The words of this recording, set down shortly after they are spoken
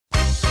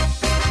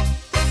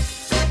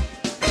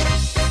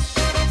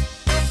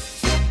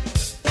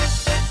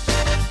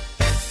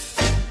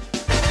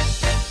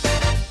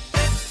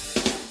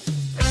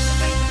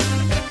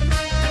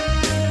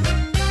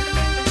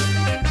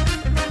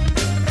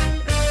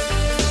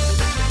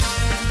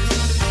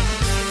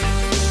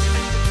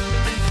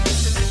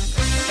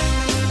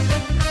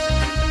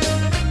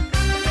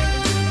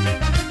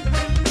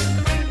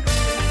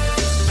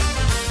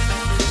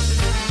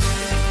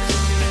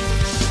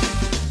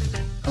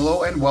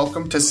and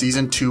welcome to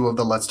Season 2 of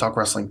the Let's Talk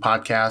Wrestling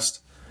podcast.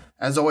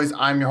 As always,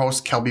 I'm your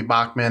host, Kelby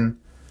Bachman.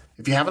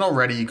 If you haven't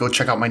already, go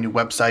check out my new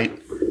website.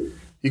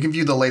 You can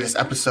view the latest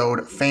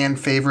episode, fan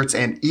favorites,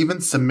 and even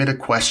submit a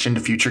question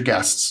to future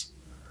guests.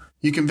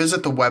 You can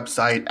visit the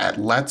website at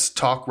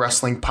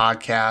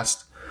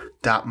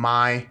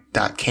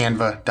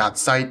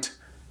letstalkwrestlingpodcast.my.canva.site.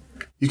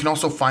 You can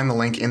also find the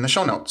link in the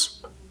show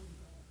notes.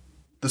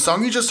 The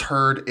song you just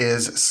heard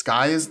is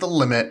Sky is the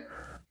Limit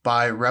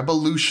by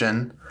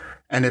Revolution,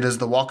 and it is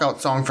the walkout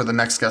song for the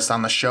next guest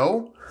on the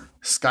show,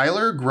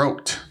 Skylar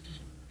Grote.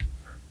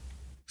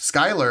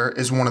 Skylar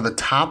is one of the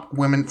top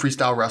women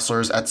freestyle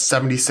wrestlers at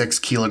 76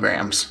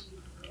 kilograms.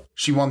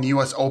 She won the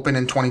US Open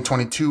in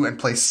 2022 and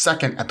placed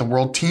second at the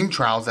World Team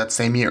Trials that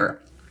same year.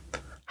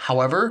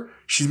 However,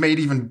 she's made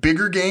even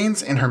bigger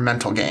gains in her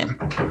mental game.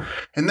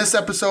 In this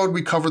episode,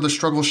 we cover the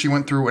struggles she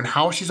went through and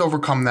how she's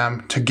overcome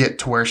them to get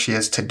to where she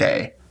is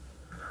today.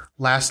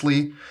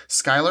 Lastly,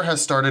 Skylar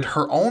has started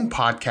her own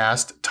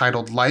podcast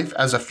titled Life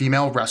as a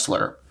Female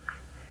Wrestler.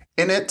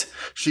 In it,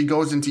 she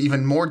goes into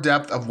even more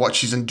depth of what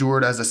she's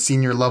endured as a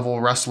senior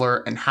level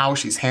wrestler and how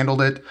she's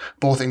handled it,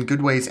 both in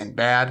good ways and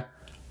bad.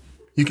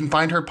 You can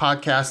find her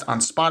podcast on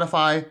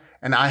Spotify,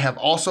 and I have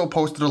also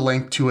posted a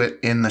link to it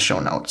in the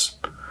show notes.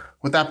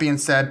 With that being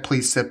said,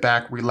 please sit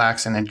back,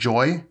 relax, and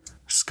enjoy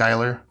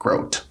Skylar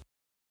Grote.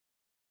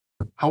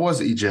 How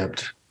was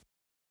Egypt?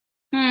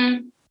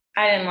 I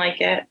didn't like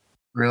it.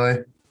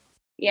 Really?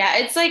 Yeah,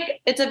 it's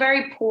a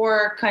very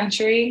poor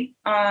country.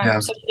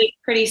 So it's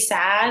pretty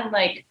sad.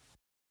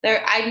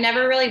 I've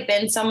never really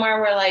been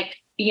somewhere where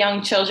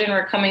young children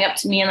were coming up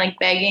to me and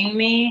begging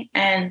me.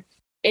 And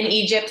in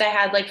Egypt, I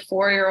had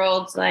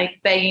 4-year-olds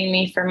begging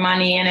me for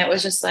money, and it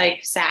was just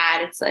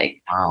sad. It's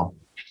wow.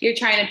 You're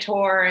trying to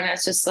tour, and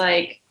it's just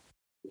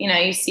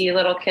you see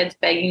little kids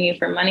begging you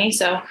for money.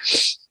 So,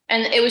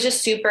 and it was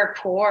just super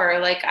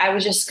poor. I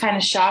was just kind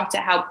of shocked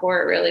at how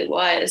poor it really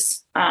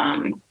was.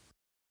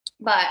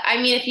 But I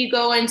mean, if you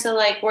go into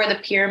where the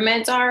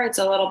pyramids are, it's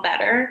a little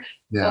better.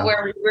 Yeah. But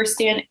where we were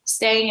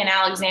staying in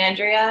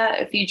Alexandria,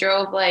 if you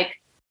drove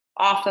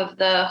off of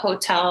the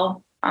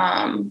hotel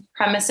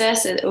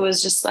premises, it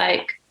was just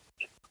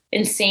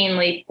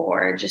insanely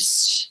poor.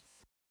 Just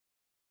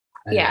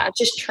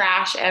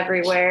trash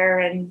everywhere.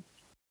 And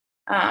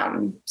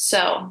and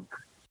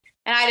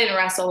I didn't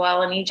wrestle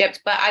well in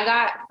Egypt, but I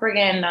got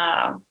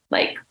friggin'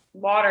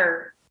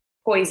 water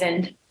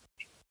poisoned.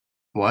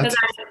 What?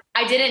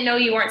 I didn't know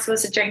you weren't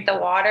supposed to drink the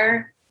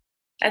water.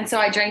 And so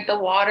I drank the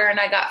water and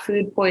I got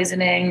food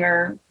poisoning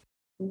or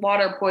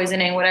water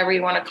poisoning, whatever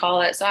you want to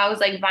call it. So I was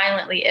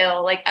violently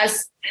ill.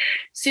 As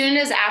soon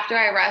as after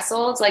I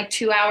wrestled,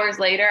 2 hours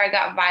later, I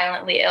got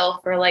violently ill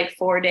for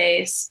 4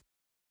 days.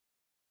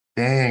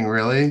 Dang,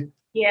 really?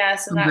 Yeah.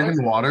 So from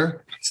drinking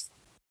water?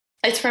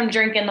 It's from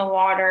drinking the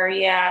water.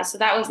 Yeah. So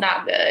that was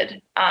not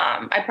good.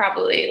 I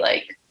probably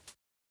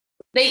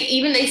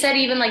They said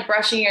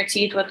brushing your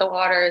teeth with the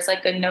water is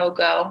a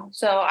no-go.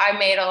 So I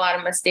made a lot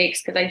of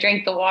mistakes because I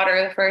drank the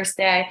water the first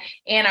day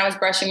and I was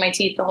brushing my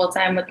teeth the whole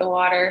time with the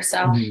water.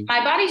 So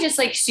my body's just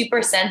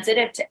super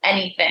sensitive to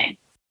anything.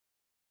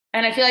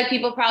 And I feel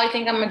people probably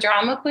think I'm a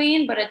drama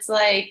queen, but it's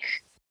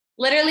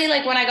literally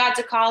when I got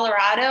to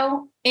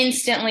Colorado,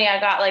 instantly I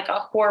got a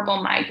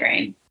horrible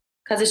migraine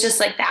because it's just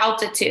the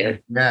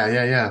altitude.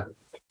 Yeah.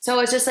 So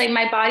it's just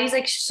my body's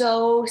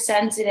so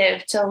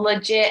sensitive to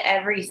legit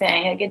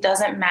everything. It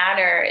doesn't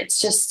matter. It's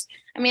just,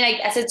 I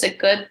guess it's a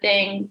good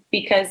thing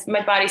because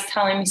my body's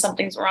telling me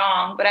something's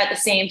wrong. But at the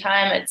same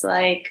time, it's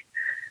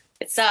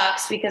it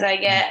sucks because I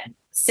get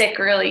sick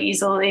really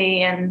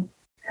easily. And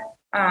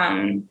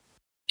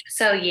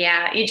so,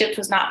 yeah, Egypt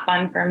was not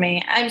fun for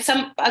me. A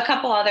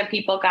couple other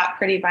people got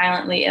pretty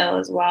violently ill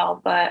as well.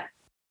 But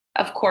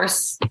of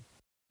course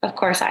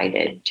I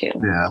did too.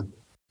 Yeah.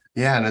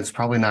 Yeah, and it's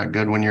probably not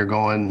good when you're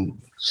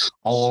going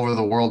all over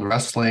the world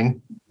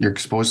wrestling. You're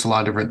exposed to a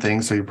lot of different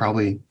things, so you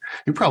probably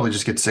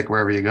just get sick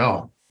wherever you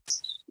go.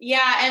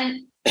 Yeah,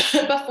 and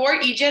before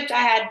Egypt,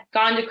 I had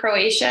gone to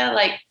Croatia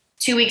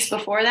 2 weeks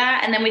before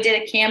that, and then we did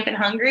a camp in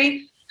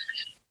Hungary.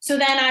 So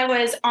then I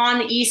was on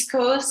the East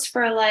Coast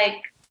for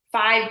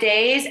 5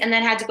 days, and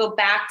then had to go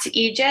back to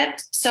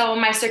Egypt. So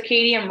my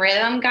circadian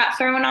rhythm got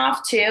thrown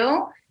off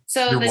too.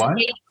 So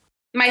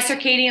my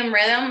circadian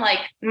rhythm,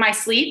 my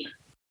sleep.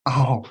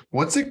 Oh,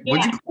 what's it? Yeah.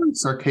 What'd you call it?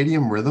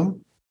 Circadian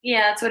rhythm?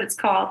 Yeah, that's what it's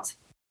called.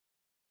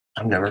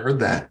 I've never heard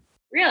that.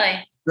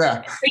 Really?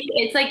 Yeah.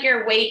 It's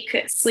your wake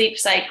sleep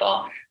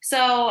cycle.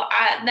 So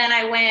then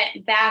I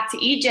went back to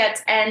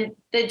Egypt, and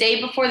the day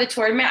before the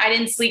tournament, I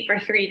didn't sleep for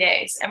 3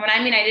 days. And when I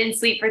mean I didn't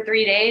sleep for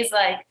 3 days,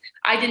 I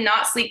did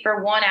not sleep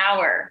for 1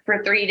 hour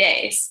for 3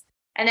 days.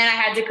 And then I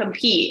had to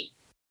compete.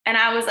 And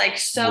I was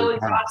so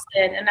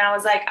exhausted. And I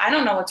was I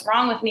don't know what's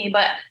wrong with me,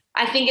 but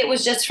I think it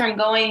was just from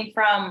going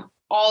from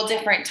all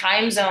different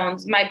time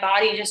zones. My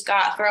body just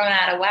got thrown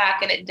out of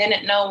whack and it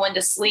didn't know when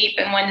to sleep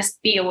and when to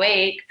be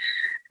awake.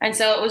 And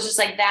so it was just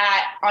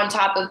that on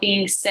top of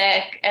being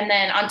sick. And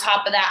then on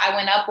top of that, I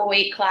went up a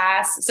weight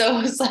class. So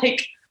it was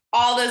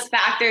all those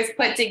factors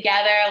put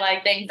together,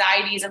 the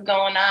anxieties of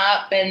going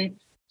up and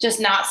just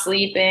not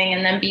sleeping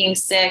and then being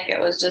sick. It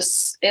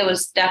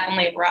was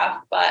definitely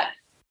rough, but,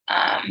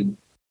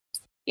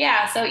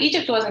 yeah, so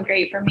Egypt wasn't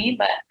great for me,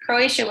 but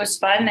Croatia was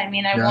fun. I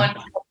mean, I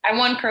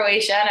won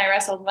Croatia and I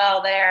wrestled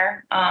well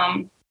there.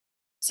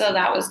 So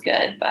that was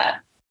good, but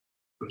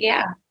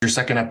yeah. Your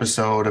second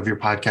episode of your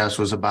podcast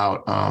was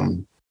about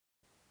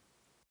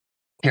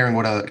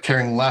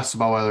caring less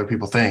about what other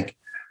people think.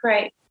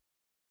 Right.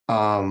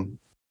 And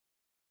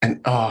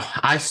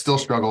I still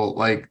struggle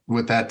like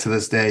with that to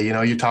this day. You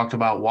know, you talked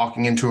about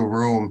walking into a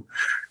room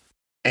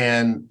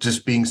and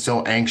just being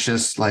so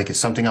anxious, like it's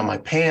something on my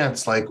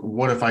pants, like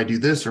what if I do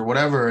this or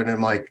whatever. And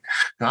I'm like,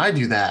 no, I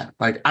do that.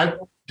 Like I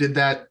did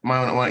that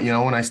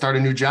when I start a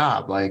new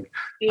job, like,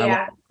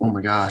 yeah. Oh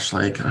my gosh,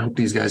 like I hope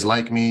these guys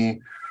like me,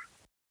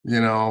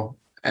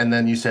 And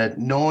then you said,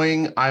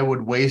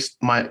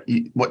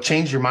 what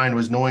changed your mind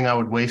was knowing I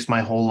would waste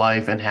my whole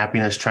life and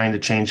happiness trying to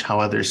change how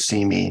others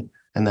see me.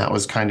 And that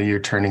was kind of your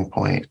turning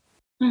point.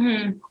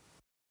 Mm-hmm.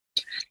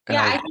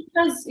 Yeah, I think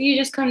because you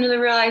just come to the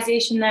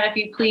realization that if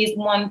you please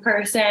one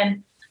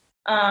person,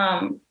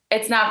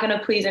 it's not going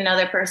to please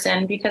another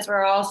person, because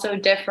we're all so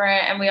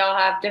different and we all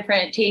have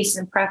different tastes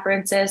and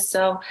preferences.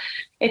 So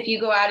if you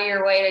go out of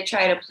your way to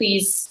try to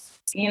please,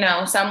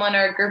 someone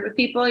or a group of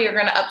people, you're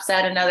going to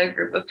upset another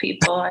group of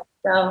people. And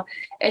so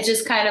it's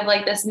just kind of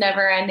like this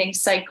never ending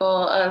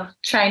cycle of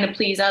trying to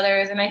please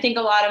others. And I think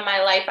a lot of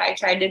my life, I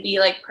tried to be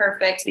like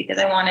perfect because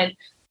I wanted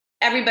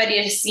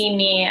everybody to see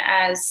me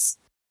as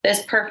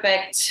this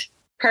perfect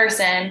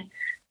person.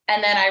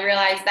 And then I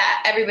realized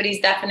that everybody's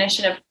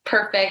definition of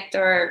perfect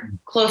or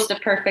close to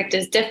perfect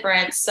is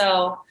different.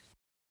 So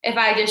if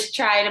I just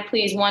try to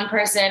please one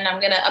person, I'm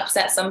going to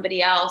upset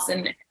somebody else.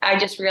 And I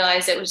just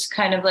realized it was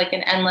kind of like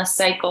an endless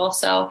cycle.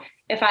 So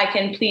if I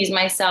can please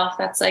myself,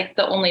 that's like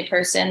the only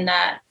person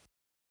that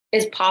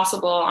is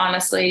possible,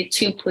 honestly,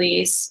 to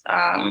please.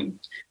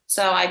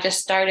 So I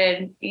just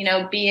started,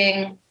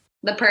 being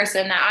the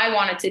person that I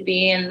wanted to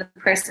be and the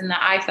person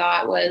that I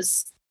thought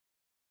was,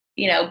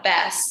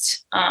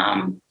 best.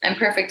 And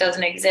perfect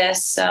doesn't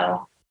exist.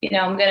 So,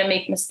 I'm going to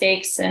make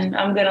mistakes, and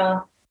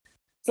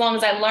as long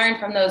as I learn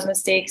from those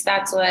mistakes,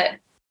 that's what,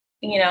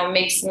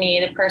 makes me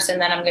the person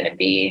that I'm going to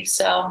be.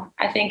 So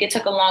I think it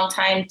took a long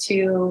time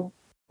to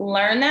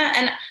learn that.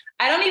 And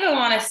I don't even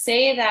want to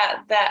say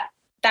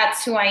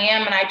that's who I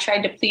am. And I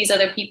tried to please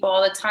other people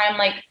all the time.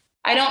 Like,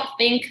 I don't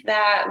think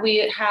that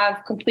we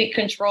have complete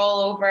control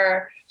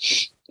over,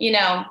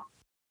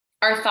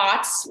 our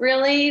thoughts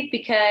really,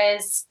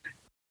 because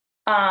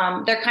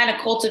they're kind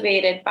of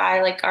cultivated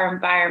by like our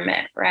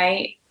environment.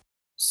 Right.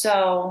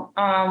 So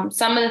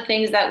some of the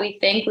things that we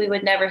think, we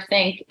would never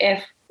think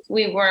if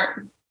we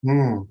weren't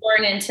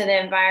born into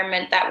the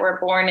environment that we're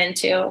born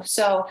into.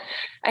 So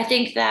I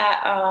think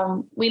that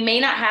we may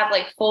not have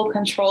like full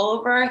control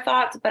over our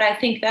thoughts, but I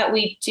think that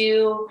we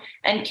do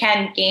and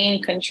can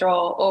gain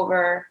control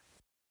over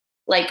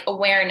like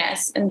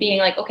awareness and being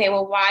like, okay,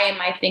 well, why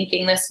am I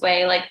thinking this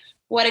way? Like,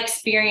 what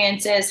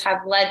experiences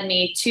have led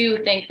me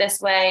to think this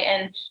way?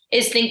 And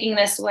is thinking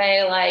this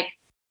way like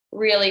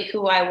really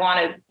who I want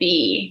to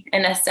be,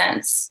 in a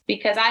sense?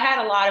 Because I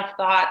had a lot of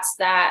thoughts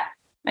that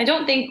I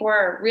don't think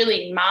were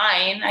really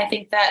mine. I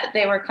think that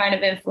they were kind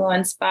of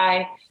influenced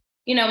by,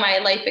 my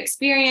life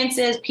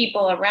experiences,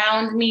 people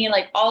around me,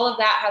 like all of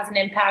that has an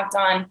impact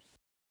on,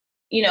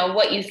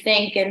 what you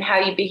think and how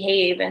you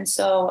behave. And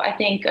so I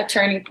think a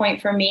turning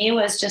point for me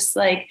was just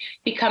like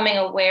becoming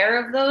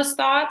aware of those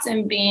thoughts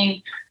and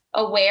being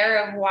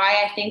aware of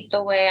why I think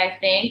the way I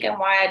think and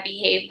why I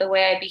behave the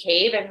way I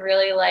behave, and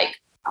really like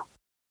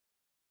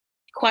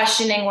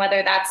questioning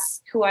whether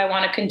that's who I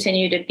want to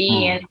continue to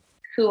be and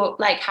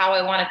how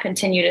I want to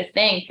continue to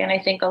think. And I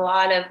think a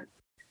lot of,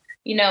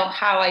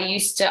 how I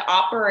used to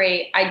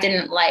operate, I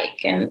didn't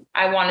like, and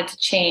I wanted to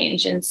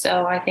change. And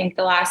so I think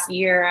the last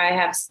year I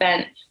have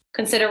spent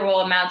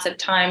considerable amounts of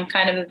time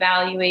kind of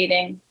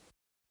evaluating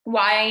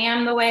why I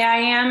am the way I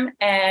am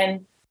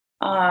and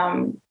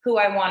who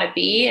I want to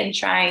be, and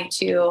trying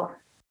to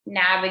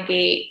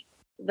navigate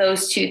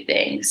those two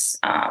things.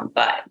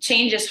 But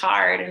change is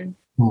hard, and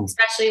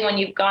especially when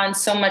you've gone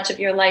so much of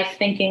your life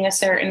thinking a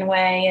certain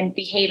way and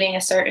behaving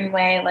a certain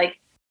way, like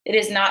it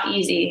is not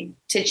easy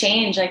to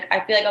change. Like,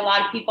 I feel like a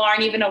lot of people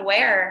aren't even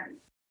aware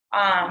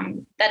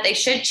that they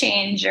should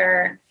change,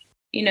 or,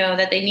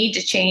 that they need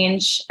to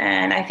change.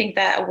 And I think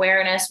that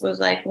awareness was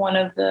like one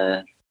of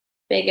the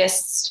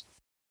biggest,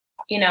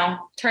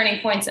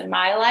 turning points in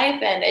my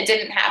life. And it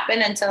didn't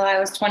happen until I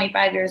was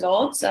 25 years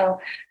old. So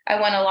I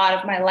went a lot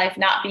of my life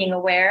not being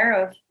aware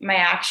of my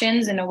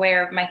actions and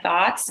aware of my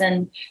thoughts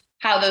and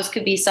how those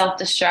could be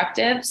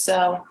self-destructive.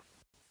 So,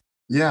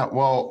 yeah,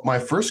 well, my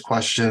first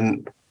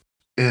question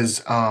is,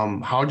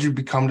 how did you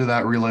become to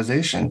that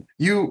realization?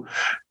 You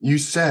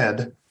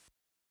said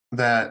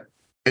that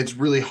it's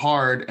really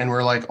hard, and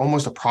we're like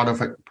almost a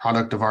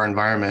product of our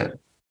environment.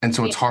 And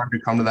so it's hard to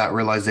come to that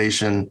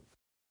realization.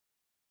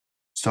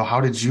 So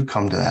how did you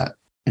come to that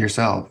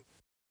yourself?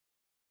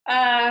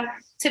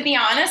 To be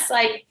honest,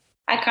 like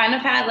I kind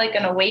of had like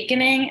an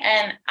awakening,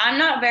 and I'm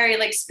not very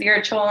like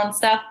spiritual and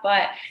stuff,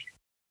 but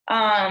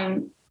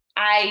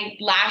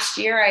Last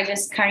year, I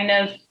just kind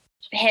of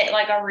hit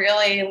like a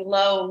really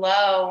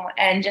low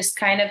and just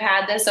kind of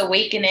had this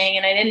awakening,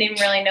 and I didn't even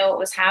really know what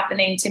was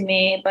happening to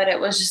me, but it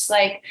was just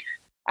like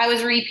I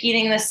was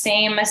repeating the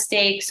same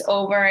mistakes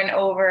over and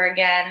over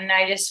again. And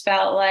I just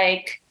felt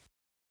like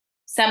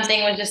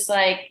something was just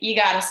like, you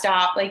got to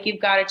stop. Like,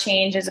 you've got to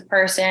change as a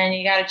person.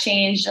 You got to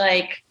change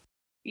like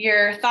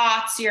your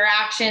thoughts, your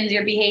actions,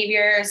 your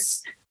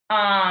behaviors.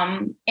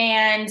 And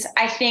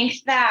I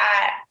think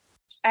that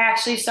I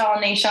actually saw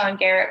Nashawn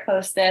Garrett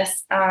post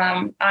this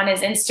on his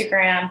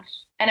Instagram.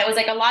 And it was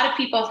like, a lot of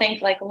people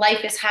think like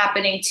life is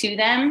happening to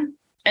them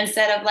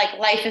instead of like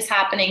life is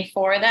happening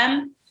for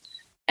them.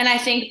 And I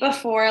think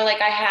before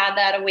like I had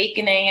that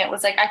awakening, it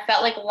was like I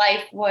felt like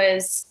life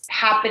was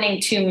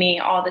happening to me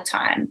all the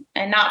time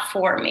and not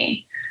for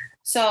me.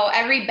 So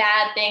every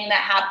bad thing that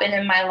happened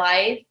in my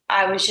life,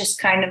 I was just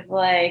kind of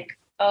like,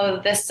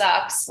 oh, this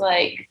sucks.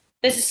 Like,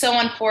 this is so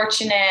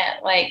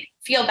unfortunate. Like,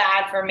 feel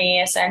bad for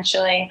me,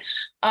 essentially.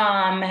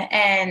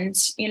 And,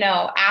 you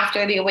know,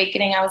 after the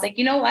awakening, I was like,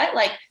 you know what?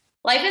 Like,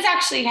 life is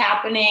actually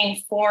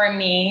happening for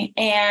me.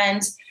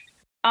 And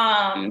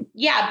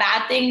yeah,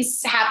 bad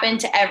things happen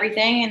to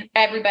everything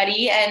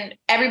and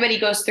everybody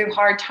goes through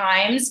hard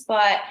times.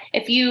 But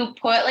if you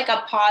put like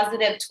a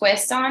positive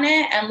twist on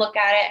it and look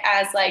at it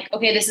as like,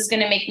 okay, this is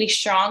going to make me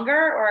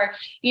stronger, or,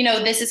 you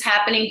know, this is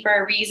happening for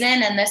a reason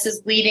and this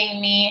is leading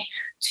me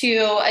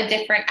to a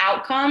different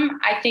outcome,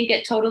 I think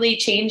it totally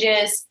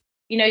changes,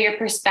 you know, your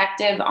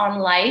perspective on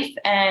life.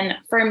 And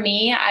for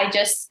me, I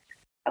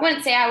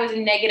wouldn't say I was a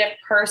negative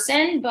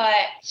person,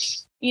 but,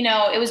 you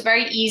know, it was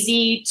very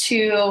easy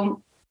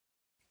to,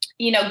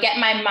 you know, get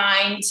my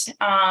mind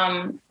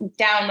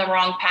down the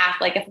wrong path.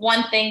 Like, if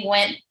one thing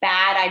went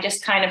bad, I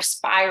just kind of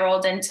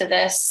spiraled into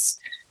this,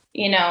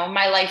 you know,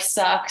 my life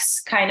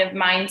sucks kind of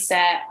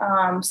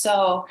mindset.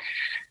 So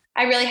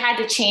I really had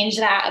to change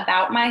that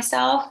about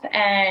myself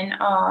and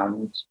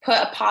put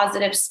a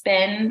positive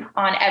spin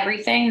on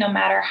everything, no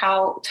matter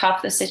how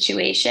tough the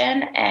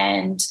situation.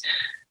 And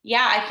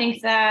yeah, I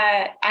think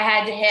that I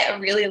had to hit a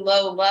really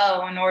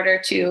low in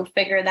order to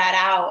figure that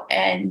out.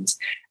 And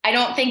I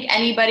don't think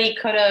anybody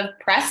could have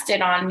pressed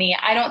it on me.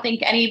 I don't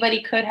think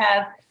anybody could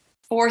have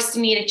forced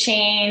me to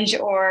change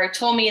or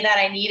told me that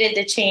I needed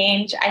to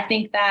change. I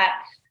think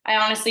that I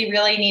honestly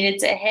really needed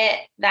to hit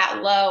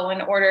that low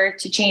in order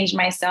to change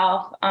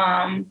myself.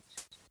 And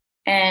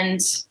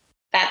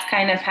that's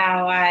kind of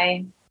how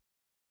I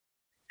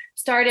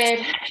started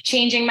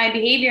changing my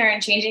behavior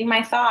and changing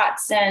my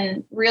thoughts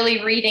and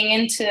really reading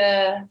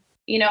into,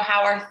 you know,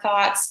 how our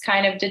thoughts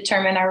kind of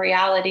determine our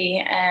reality.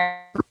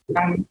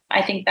 And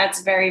I think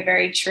that's very,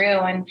 very true.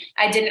 And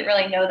I didn't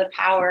really know the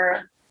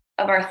power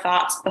of our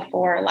thoughts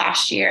before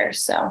last year.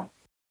 So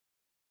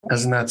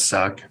doesn't that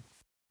suck?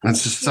 It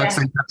just sucks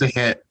that you have to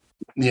hit,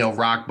 you know,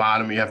 rock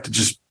bottom. You have to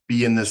just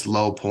be in this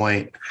low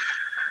point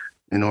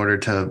in order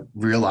to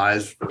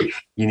realize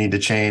you need to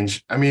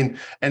change. I mean,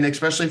 and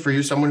especially for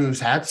you, someone who's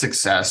had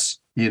success,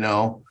 you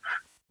know,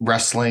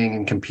 wrestling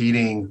and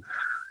competing,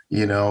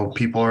 you know,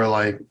 people are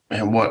like,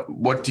 man,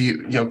 what do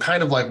you know,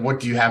 kind of like, what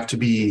do you have to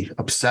be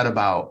upset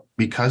about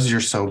because you're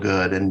so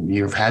good and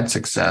you've had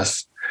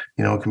success?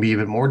 You know, it can be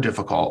even more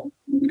difficult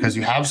because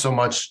you have so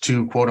much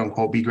to quote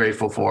unquote be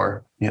grateful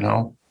for, you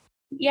know?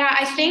 Yeah,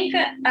 I think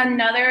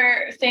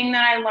another thing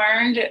that I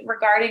learned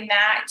regarding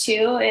that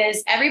too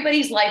is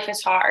everybody's life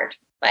is hard.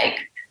 Like,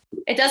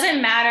 it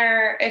doesn't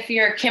matter if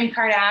you're Kim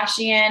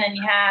Kardashian and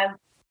you have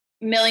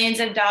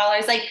millions of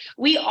dollars. Like,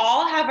 we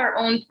all have our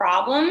own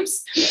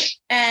problems.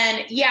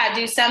 And yeah,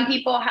 do some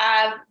people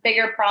have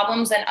bigger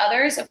problems than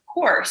others? Of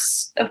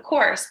course.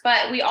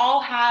 But we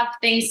all have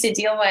things to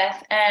deal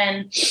with.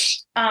 And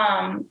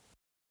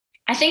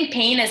I think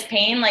pain is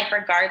pain, like,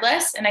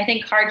 regardless. And I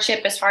think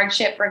hardship is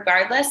hardship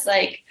regardless.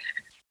 Like,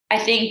 I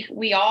think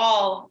we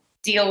all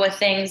deal with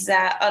things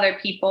that other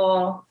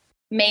people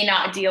may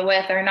not deal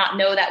with or not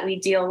know that we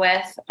deal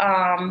with.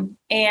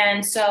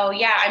 And so,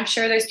 yeah, I'm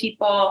sure there's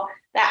people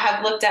that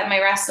have looked at my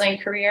wrestling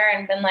career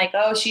and been like,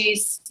 oh,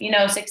 she's, you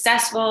know,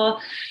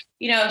 successful,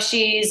 you know,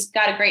 she's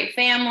got a great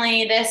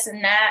family, this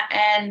and that.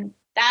 And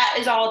that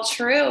is all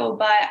true.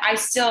 But I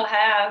still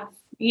have,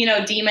 you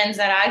know, demons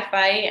that I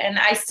fight, and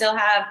I still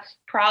have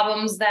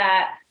problems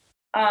that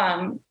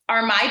are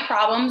my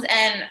problems,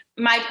 and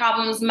my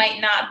problems might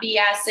not be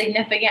as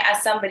significant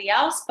as somebody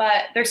else,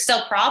 but they're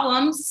still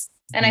problems,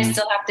 and I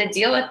still have to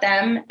deal with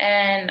them.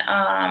 And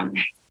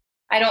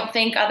I don't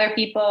think other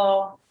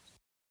people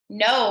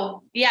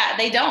know. Yeah,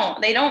 they don't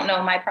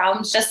know my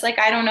problems, just like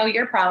I don't know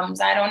your problems.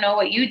 I don't know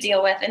what you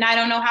deal with, and I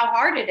don't know how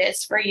hard it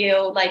is for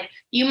you. Like,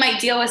 you might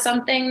deal with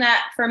something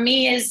that for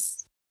me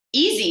is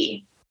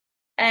easy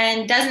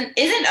and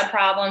isn't a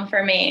problem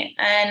for me.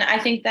 And I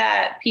think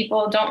that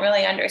people don't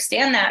really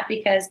understand that,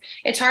 because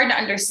it's hard to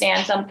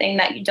understand something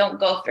that you don't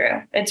go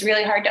through. It's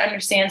really hard to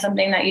understand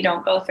something that you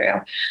don't go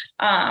through.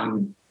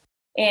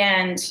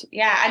 And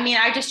yeah, I mean,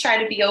 I just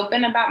try to be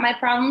open about my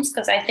problems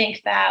because I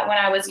think that when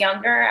I was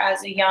younger,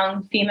 as a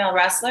young female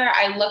wrestler,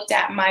 I looked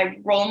at my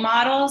role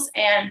models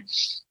and,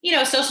 you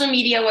know, social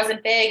media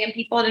wasn't big and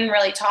people didn't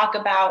really talk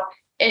about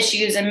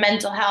issues and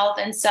mental health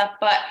and stuff.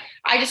 But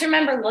I just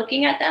remember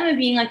looking at them and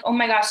being like, oh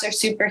my gosh, they're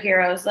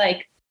superheroes.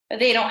 Like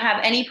they don't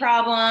have any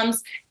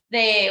problems.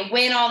 They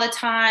win all the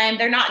time.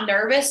 They're not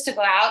nervous to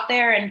go out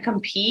there and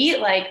compete.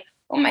 Like,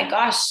 oh my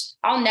gosh,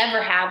 I'll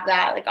never have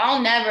that. Like,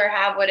 I'll never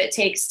have what it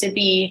takes to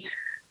be,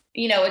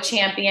 you know, a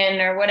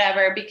champion or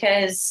whatever,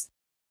 because,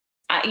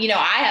 you know,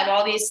 I have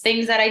all these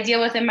things that I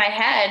deal with in my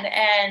head.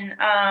 And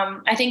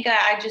I think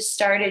that I just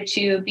started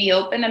to be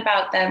open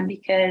about them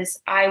because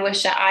I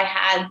wish that I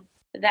had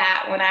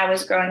that when I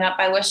was growing up.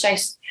 I wish I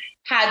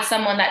had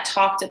someone that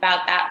talked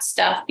about that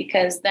stuff,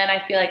 because then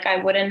I feel like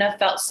I wouldn't have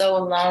felt so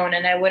alone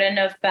and I wouldn't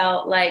have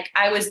felt like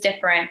I was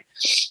different.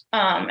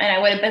 And I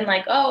would have been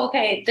like, oh,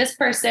 okay, this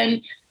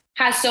person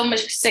has so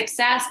much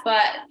success,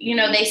 but, you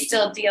know, they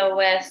still deal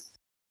with,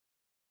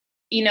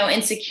 you know,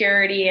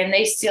 insecurity and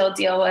they still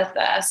deal with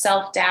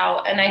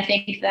self-doubt. And I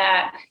think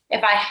that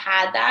if I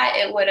had that,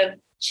 it would have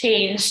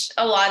changed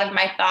a lot of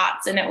my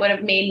thoughts and it would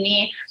have made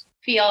me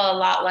feel a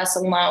lot less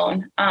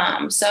alone.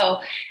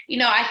 So, you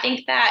know, I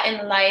think that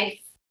in life,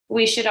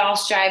 we should all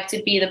strive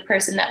to be the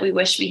person that we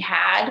wish we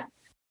had.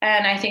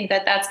 And I think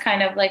that that's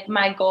kind of like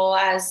my goal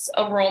as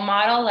a role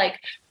model. Like,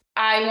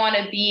 I want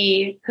to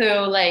be who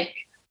like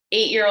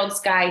 8-year-old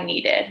Sky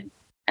needed.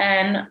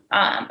 And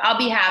I'll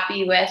be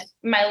happy with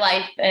my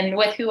life and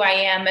with who I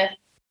am if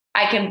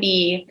I can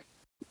be,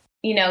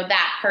 you know,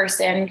 that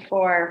person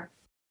for,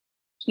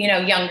 you know,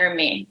 younger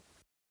me.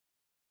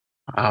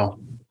 Wow.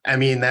 I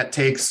mean, that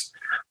takes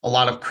a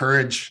lot of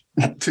courage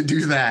to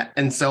do that.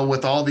 And so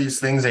with all these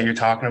things that you're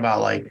talking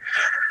about, like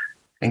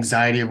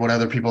anxiety of what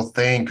other people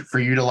think, for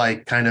you to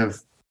like kind of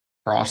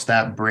cross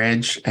that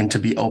bridge and to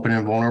be open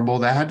and vulnerable,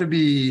 that had to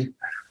be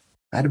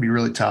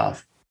really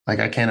tough. Like,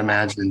 I can't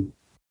imagine.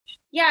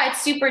 Yeah,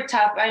 it's super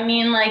tough. I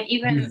mean, like,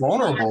 even be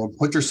vulnerable and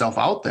put yourself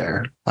out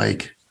there.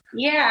 Like,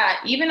 yeah,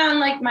 even on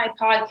like my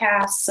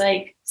podcasts,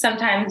 like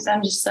sometimes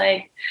I'm just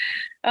like,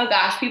 oh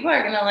gosh, people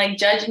are going to like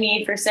judge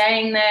me for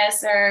saying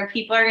this, or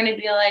people are going to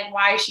be like,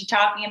 why is she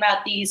talking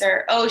about these?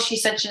 Or, oh,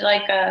 she's such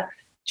like a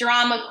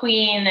drama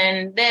queen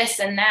and this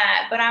and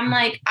that. But I'm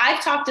like,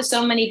 I've talked to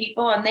so many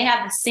people and they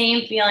have the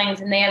same feelings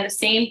and they have the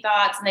same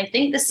thoughts and they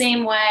think the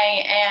same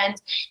way. And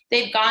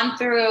they've gone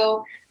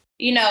through,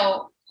 you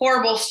know,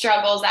 horrible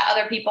struggles that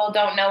other people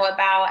don't know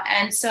about.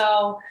 And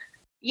so,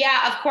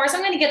 yeah, of course,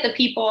 I'm going to get the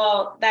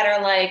people that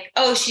are like,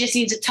 oh, she just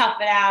needs to tough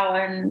it out.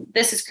 And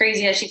this is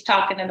crazy that she's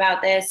talking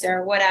about this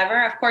or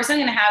whatever. Of course, I'm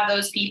going to have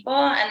those people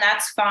and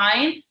that's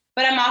fine.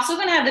 But I'm also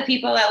going to have the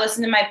people that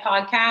listen to my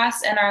podcast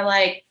and are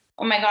like,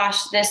 oh my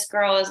gosh, this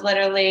girl is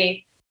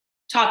literally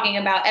talking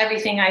about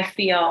everything I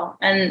feel.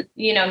 And,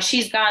 you know,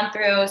 she's gone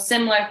through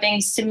similar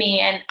things to me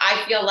and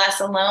I feel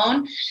less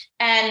alone.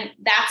 And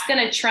that's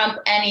going to trump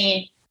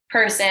any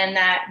person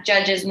that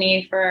judges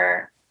me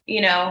for, you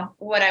know,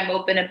 what I'm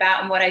open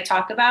about and what I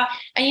talk about.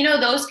 And, you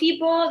know, those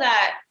people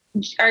that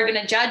are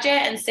going to judge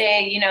it and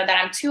say, you know,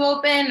 that I'm too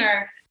open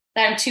or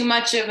that I'm too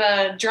much of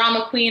a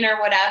drama queen or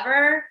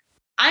whatever.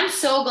 I'm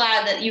so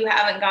glad that you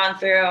haven't gone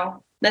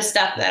through the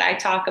stuff that I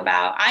talk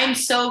about. I'm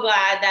so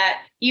glad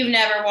that you've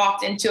never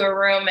walked into a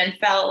room and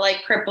felt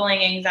like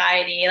crippling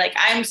anxiety. Like,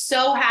 I'm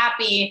so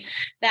happy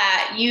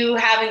that you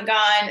haven't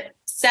gone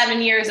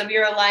 7 years of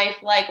your life,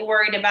 like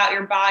worried about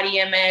your body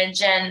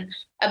image and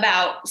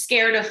about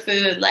scared of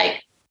food.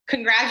 Like,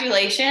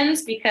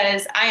 congratulations,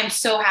 because I am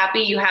so happy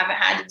you haven't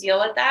had to deal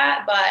with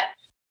that. But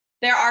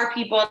there are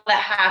people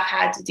that have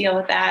had to deal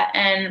with that,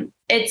 and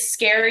it's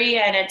scary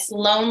and it's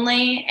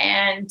lonely.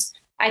 And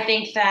I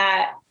think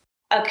that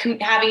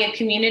having a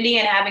community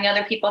and having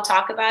other people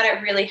talk about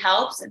it really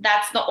helps.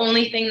 That's the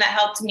only thing that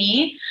helped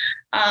me.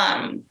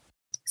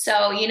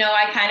 So, you know,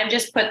 I kind of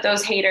just put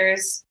those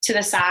haters to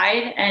the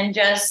side and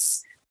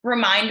just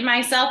remind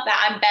myself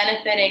that I'm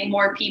benefiting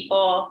more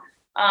people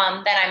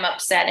than I'm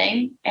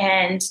upsetting.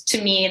 And to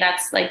me,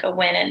 that's like a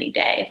win any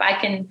day. If I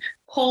can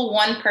pull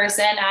one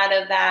person out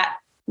of that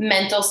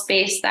mental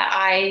space that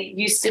I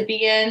used to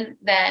be in,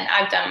 then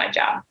I've done my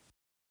job.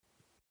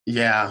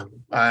 Yeah.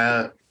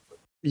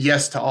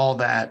 Yes to all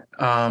that.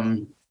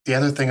 The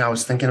other thing I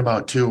was thinking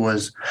about too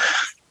was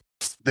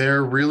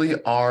there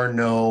really are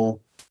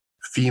no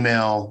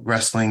female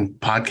wrestling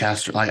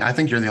podcaster. Like, I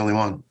think you're the only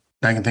one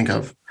I can think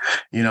of,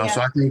 you know. Yeah.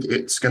 So I think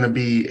it's going to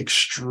be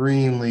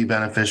extremely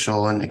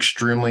beneficial and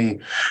extremely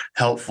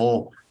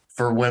helpful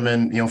for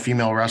women, you know,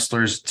 female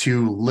wrestlers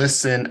to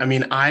listen. I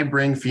mean, I've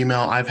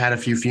had a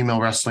few female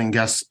wrestling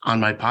guests on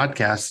my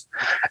podcast,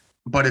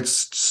 but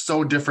it's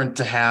so different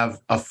to have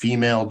a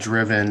female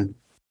driven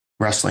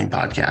wrestling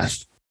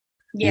podcast.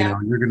 Yeah. You know,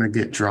 you're going to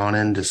get drawn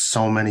into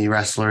so many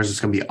wrestlers. It's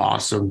going to be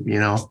awesome. You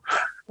know,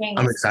 thanks.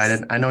 I'm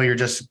excited. I know you're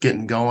just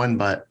getting going,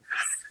 but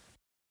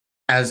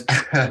as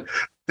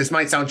this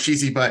might sound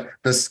cheesy, but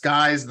the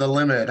sky's the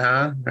limit,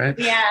 huh? Right?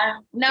 Yeah,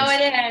 no,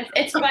 it is.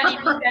 It's funny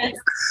because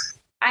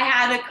I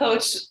had a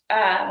coach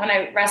when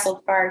I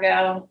wrestled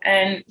Fargo,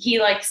 and he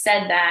like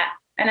said that,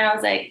 and I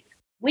was like,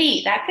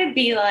 wait, that could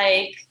be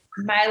like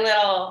my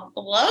little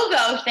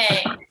logo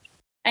thing.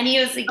 And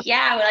he was like,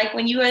 yeah, like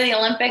when you go to the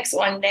Olympics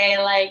one day,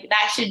 like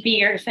that should be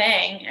your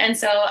thing. And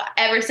so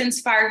ever since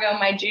Fargo,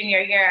 my junior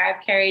year,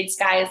 I've carried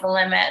Sky is the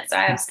Limit. So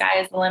I have Sky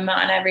is the Limit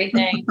on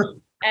everything.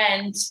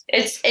 And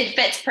it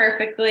fits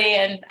perfectly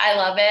and I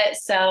love it.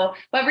 So,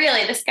 but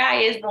really the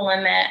sky is the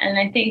limit. And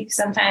I think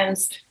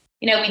sometimes,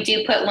 we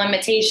do put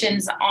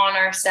limitations on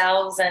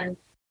ourselves, and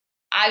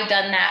I've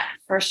done that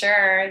for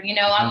sure.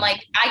 I'm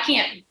like, I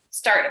can't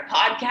start a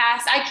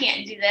podcast. I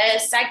can't do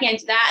this. I can't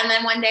do that. And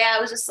then one day I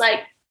was just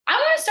like, I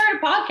want to start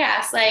a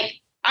podcast. Like,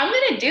 I'm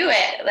going to do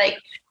it. Like,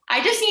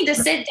 I just need to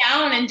sit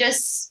down and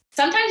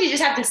sometimes you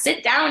just have to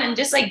sit down and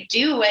just like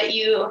do what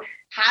you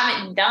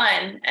haven't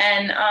done.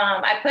 And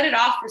I put it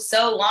off for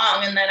so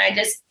long. And then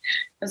it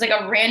was like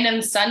a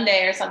random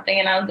Sunday or something.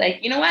 And I was like,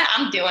 you know what?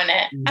 I'm doing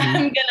it. Mm-hmm.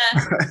 I'm going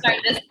to start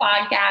this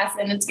podcast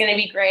and it's going to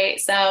be great.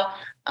 So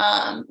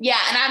yeah.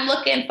 And I'm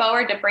looking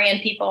forward to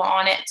bringing people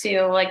on it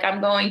too. Like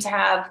I'm going to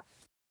have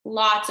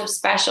lots of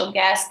special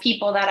guests,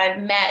 people that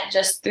I've met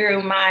just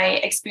through my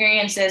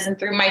experiences and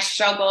through my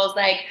struggles.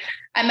 Like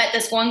I met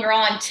this one girl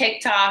on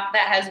TikTok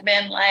that has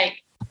been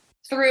like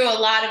through a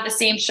lot of the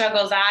same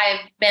struggles I've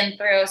been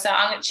through. So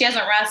she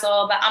hasn't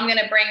wrestled, but I'm going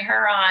to bring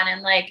her on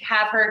and like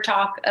have her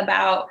talk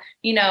about,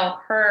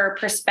 her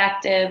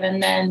perspective.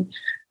 And then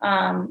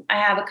I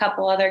have a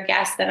couple other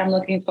guests that I'm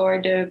looking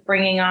forward to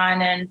bringing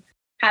on and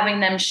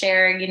having them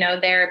share,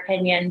 their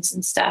opinions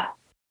and stuff.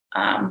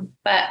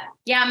 But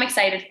yeah, I'm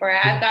excited for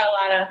it. I've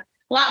got a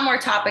lot more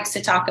topics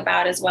to talk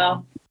about as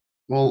well.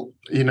 Well,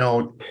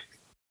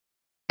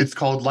 it's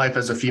called Life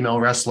as a Female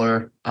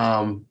Wrestler.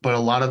 But a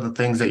lot of the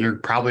things that you're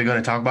probably going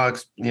to talk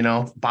about,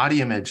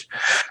 body image,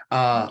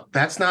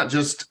 that's not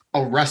just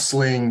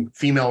a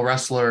female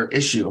wrestler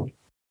issue.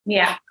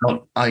 Yeah.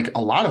 Like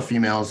a lot of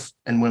females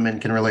and women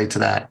can relate to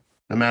that,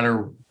 no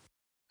matter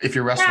if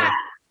you're wrestling. Yeah.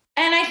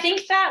 And I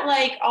think that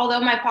like, although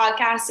my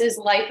podcast is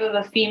Life of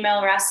a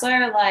Female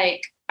Wrestler,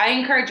 like I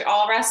encourage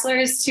all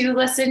wrestlers to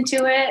listen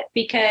to it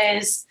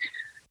because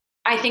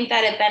I think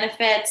that it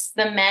benefits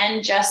the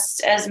men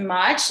just as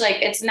much.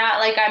 Like, it's not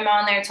like I'm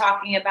on there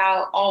talking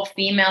about all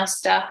female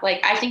stuff.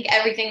 Like, I think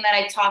everything that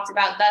I talked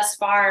about thus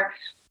far,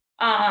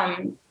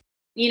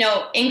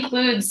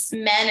 includes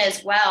men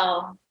as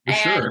well. For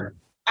sure.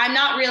 I'm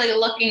not really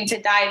looking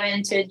to dive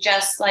into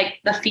just like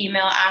the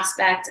female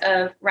aspect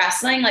of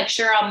wrestling. Like,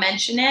 sure, I'll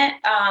mention it,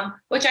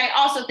 which I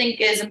also think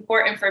is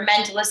important for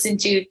men to listen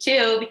to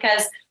too,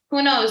 because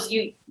who knows,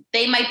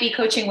 they might be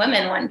coaching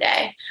women one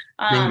day.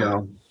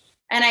 Bingo.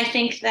 And I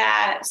think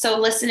that, so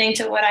listening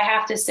to what I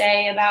have to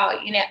say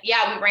about, we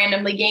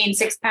randomly gain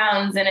 6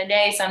 pounds in a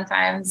day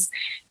sometimes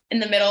in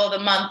the middle of the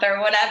month or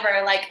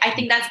whatever. Like, I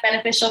think that's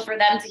beneficial for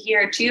them to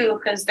hear too,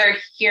 because they're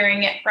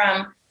hearing it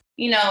from,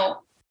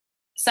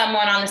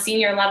 someone on the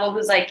senior level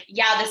who's like,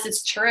 yeah, this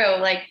is true.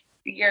 Like,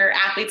 your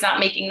athlete's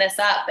not making this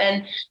up.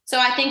 And so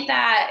I think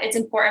that it's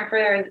important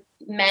for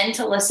men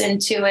to listen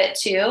to it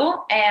too.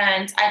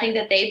 And I think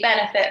that they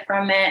benefit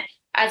from it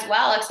as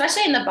well,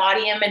 especially in the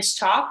body image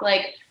talk.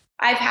 Like,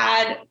 I've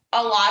had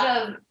a lot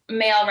of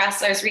male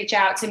wrestlers reach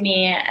out to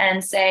me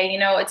and say,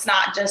 it's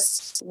not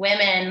just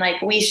women, like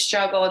we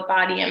struggle with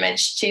body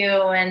image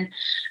too. And,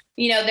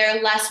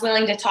 they're less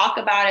willing to talk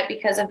about it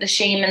because of the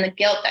shame and the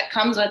guilt that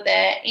comes with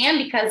it. And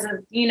because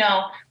of,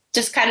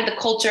 just kind of the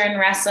culture in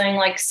wrestling,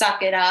 like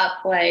suck it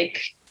up, like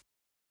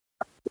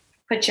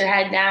put your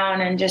head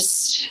down and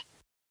just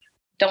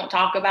don't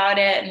talk about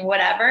it and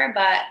whatever.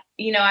 But,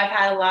 I've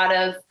had a lot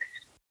of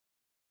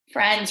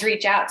friends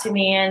reach out to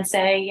me and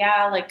say,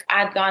 yeah, like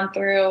I've gone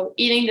through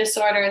eating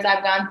disorders.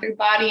 I've gone through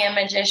body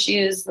image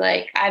issues.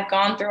 Like I've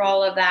gone through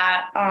all of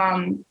that.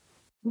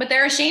 But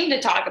they're ashamed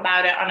to talk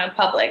about it on a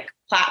public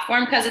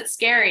platform because it's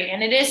scary,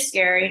 and it is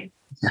scary.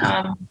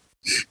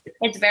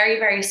 It's very,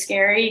 very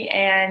scary.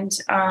 And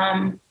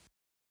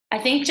I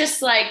think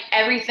just like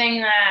everything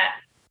that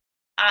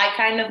I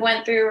kind of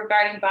went through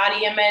regarding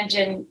body image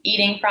and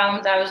eating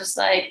problems, I was just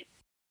like,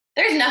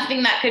 there's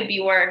nothing that could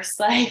be worse.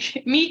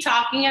 Like me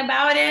talking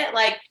about it,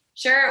 like,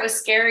 sure, it was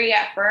scary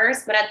at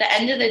first, but at the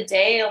end of the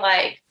day,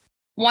 like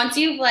once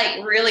you've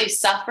like really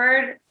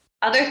suffered,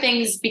 other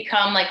things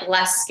become like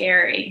less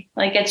scary.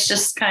 Like, it's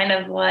just kind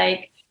of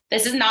like,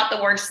 this is not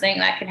the worst thing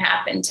that can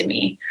happen to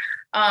me.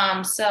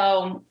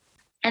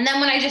 And then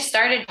when I just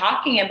started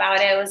talking about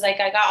it, it was like,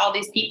 I got all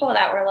these people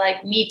that were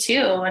like, me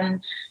too.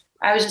 And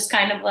I was just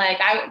kind of like,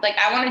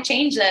 I want to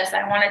change this.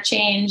 I want to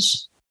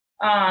change,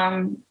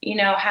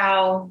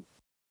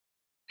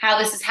 how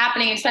this is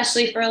happening,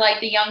 especially for like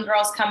the young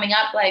girls coming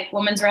up. Like,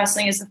 women's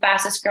wrestling is the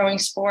fastest growing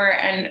sport,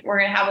 and we're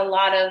going to have a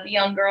lot of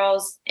young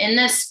girls in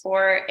this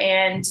sport.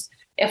 And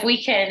if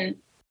we can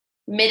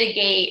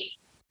mitigate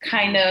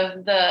kind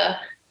of the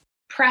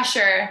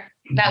pressure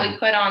that we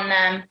put on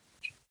them,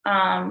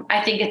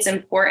 I think it's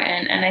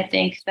important. And I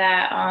think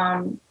that,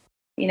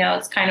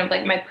 it's kind of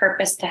like my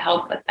purpose to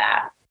help with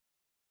that.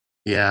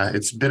 Yeah,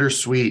 it's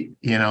bittersweet,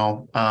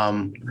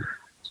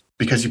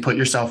 because you put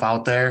yourself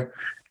out there,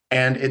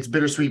 and it's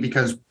bittersweet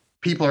because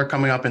people are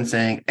coming up and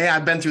saying, hey,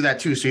 I've been through that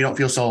too. So you don't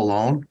feel so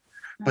alone.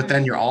 But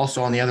then you're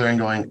also on the other end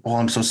going, oh,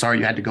 I'm so sorry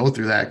you had to go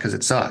through that because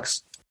it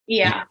sucks.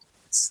 Yeah.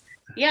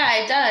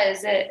 Yeah, it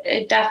does.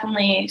 It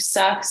definitely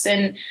sucks.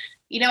 And,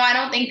 I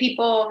don't think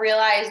people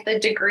realize the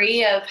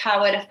degree of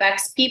how it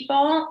affects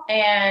people.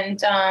 And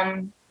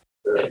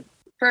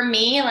for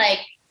me, like,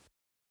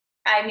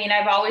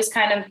 I've always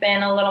kind of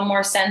been a little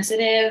more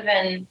sensitive,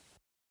 and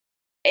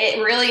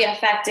it really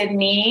affected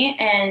me.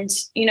 And,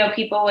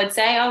 people would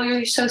say, oh,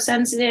 you're so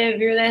sensitive,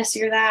 you're this,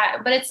 you're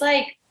that. But it's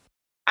like,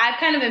 I've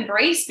kind of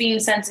embraced being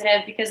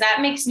sensitive because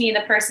that makes me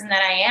the person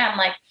that I am.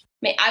 Like,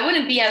 I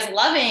wouldn't be as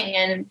loving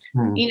and,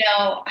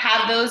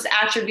 have those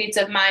attributes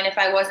of mine if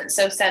I wasn't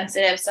so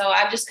sensitive. So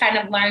I've just kind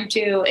of learned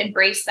to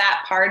embrace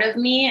that part of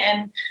me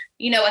and,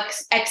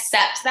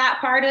 accept that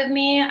part of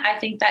me. I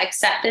think that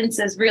acceptance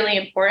is really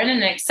important,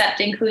 and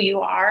accepting who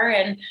you are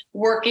and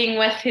working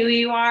with who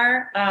you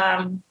are,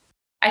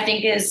 I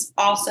think is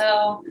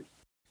also,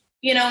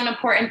 an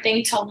important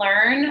thing to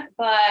learn.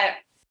 But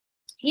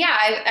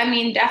yeah,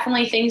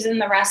 definitely things in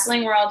the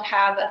wrestling world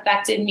have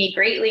affected me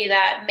greatly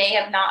that may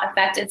have not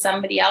affected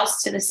somebody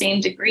else to the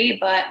same degree.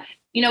 But,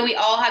 we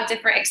all have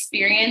different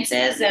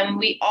experiences, and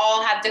we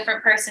all have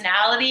different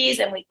personalities,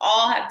 and we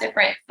all have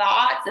different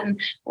thoughts,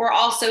 and we're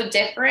all so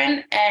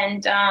different.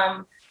 And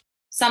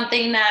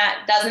something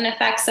that doesn't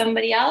affect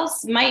somebody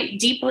else might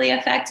deeply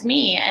affect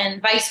me,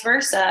 and vice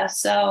versa.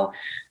 So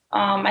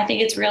I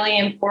think it's really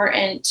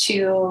important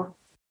to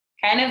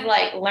kind of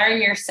like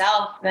learn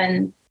yourself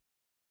and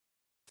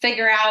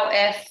figure out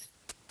if,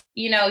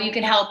 you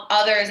can help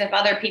others, if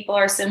other people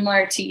are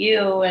similar to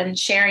you, and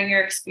sharing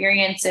your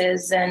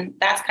experiences. And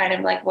that's kind of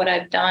like what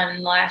I've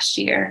done last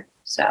year.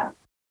 So.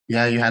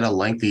 Yeah, you had a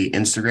lengthy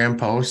Instagram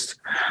post.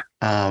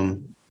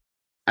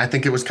 I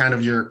think it was kind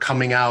of your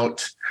coming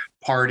out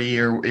party,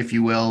 or if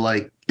you will,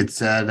 like it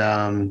said,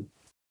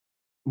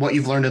 what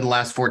you've learned in the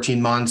last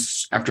 14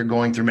 months after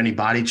going through many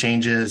body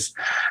changes.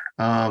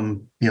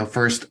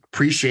 First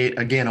appreciate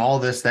again, all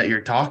this that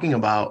you're talking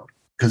about,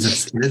 because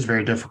it is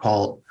very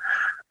difficult.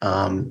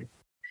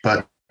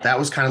 But that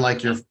was kind of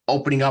like you're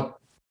opening up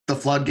the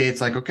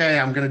floodgates, like, okay,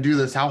 I'm going to do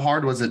this. How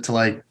hard was it to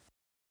like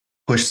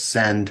push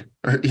send,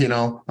 or,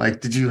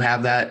 did you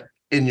have that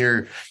in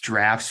your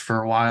drafts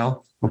for a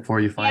while before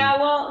you find? Yeah,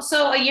 well,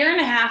 so a year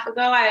and a half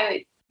ago,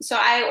 I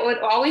would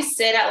always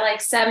sit at like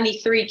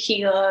 73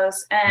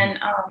 kilos, and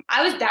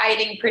I was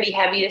dieting pretty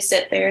heavy to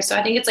sit there. So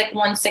I think it's like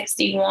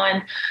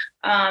 161.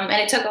 And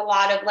it took a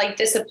lot of like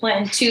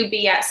discipline to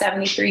be at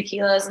 73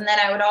 kilos. And then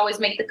I would always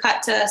make the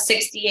cut to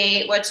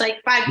 68, which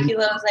like 5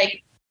 kilos,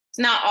 like it's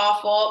not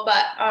awful.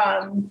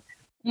 But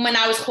when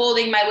I was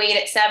holding my weight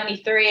at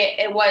 73,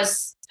 it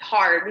was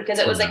hard because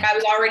it was like I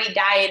was already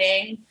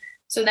dieting.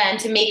 So then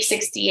to make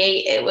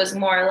 68, it was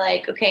more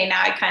like, okay,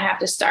 now I kind of have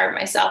to starve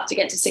myself to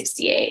get to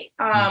 68.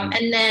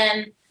 And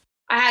then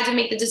I had to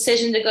make the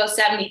decision to go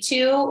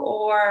 72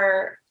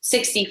 or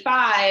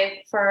 65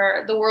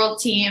 for the world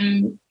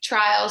team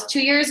trials 2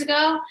 years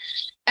ago.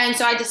 And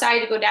so I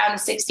decided to go down to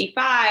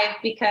 65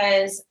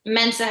 because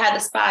Mensa had the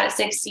spot at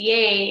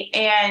 68.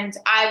 And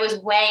I was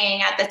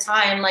weighing at the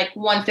time like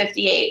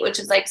 158, which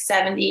is like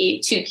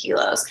 72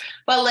 kilos.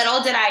 But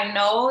little did I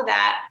know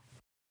that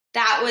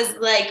was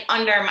like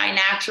under my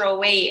natural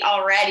weight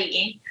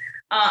already.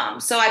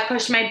 So I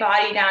pushed my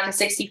body down to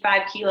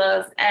 65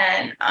 kilos,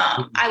 and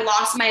I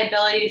lost my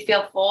ability to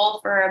feel full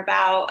for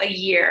about a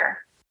year.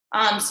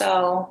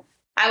 So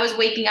I was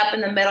waking up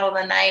in the middle of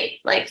the night,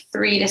 like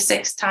 3 to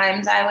 6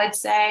 times, I would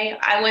say.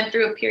 I went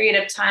through a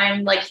period of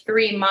time, like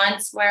 3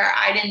 months, where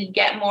I didn't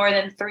get more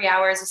than 3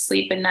 hours of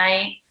sleep a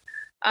night.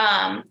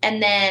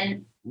 And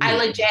then I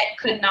legit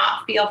could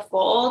not feel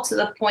full, to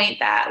the point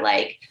that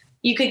like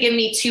you could give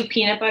me 2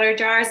 peanut butter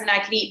jars and I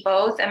could eat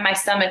both and my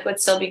stomach would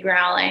still be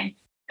growling.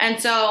 And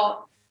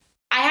so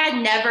I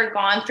had never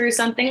gone through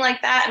something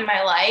like that in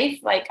my life.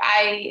 Like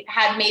I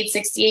had made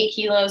 68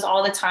 kilos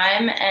all the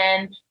time.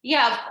 And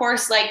yeah, of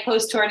course, like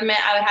post tournament,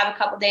 I would have a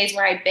couple days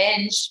where I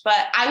binged,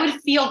 but I would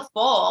feel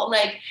full.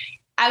 Like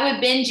I would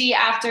binge eat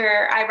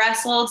after I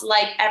wrestled,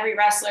 like every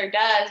wrestler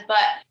does,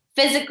 but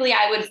physically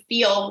I would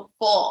feel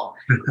full.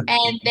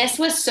 And this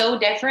was so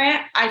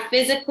different. I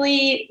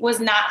physically was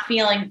not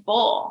feeling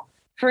full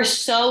for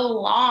so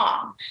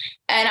long.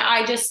 And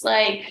I just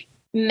like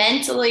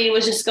mentally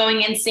was just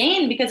going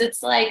insane, because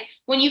it's like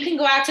when you can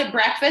go out to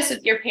breakfast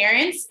with your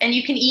parents and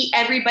you can eat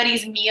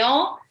everybody's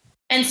meal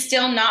and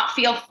still not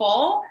feel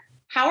full,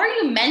 how are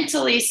you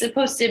mentally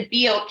supposed to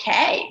be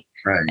okay?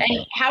 Right.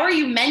 And how are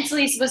you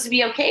mentally supposed to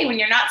be okay when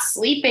you're not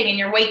sleeping and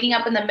you're waking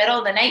up in the middle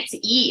of the night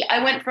to eat?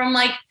 I went from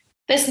like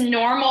this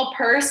normal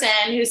person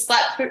who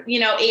slept for,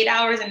 8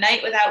 hours a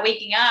night without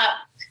waking up,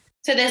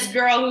 to this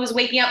girl who was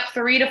waking up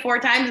 3 to 4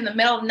 times in the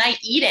middle of the night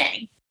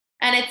eating.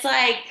 And it's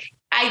like,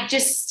 I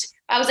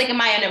was like, am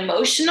I an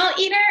emotional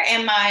eater?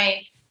 Am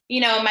I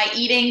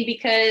eating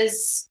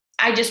because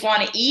I just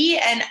want to eat?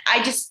 And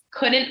I just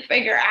couldn't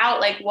figure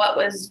out like what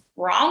was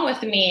wrong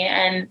with me.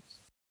 And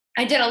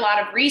I did a lot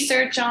of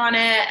research on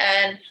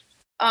it.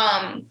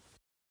 And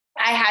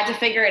had to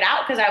figure it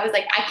out, because I was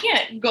like, I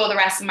can't go the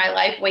rest of my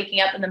life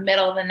waking up in the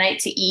middle of the night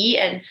to eat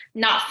and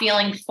not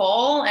feeling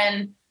full.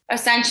 And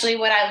essentially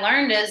what I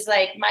learned is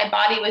like my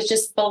body was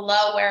just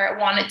below where it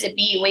wanted to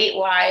be weight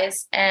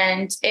wise.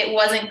 And it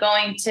wasn't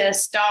going to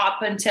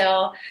stop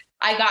until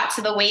I got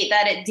to the weight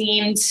that it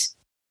deemed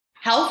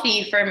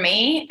healthy for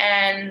me.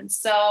 And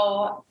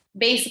so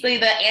basically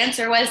the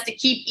answer was to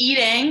keep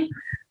eating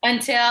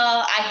until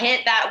I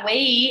hit that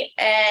weight.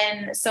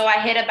 And so I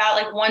hit about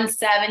like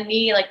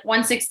 170, like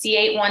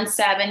 168,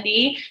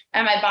 170,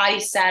 and my body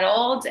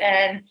settled.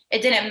 And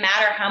it didn't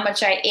matter how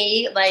much I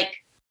ate. Like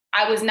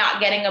I was not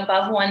getting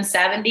above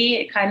 170.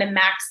 It kind of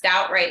maxed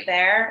out right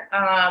there.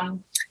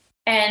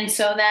 And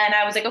so then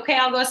I was like, okay,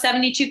 I'll go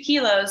 72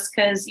 kilos.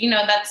 Cause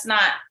that's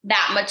not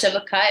that much of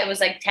a cut. It was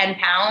like 10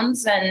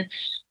 pounds. And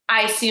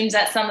I assumed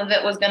that some of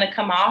it was going to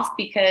come off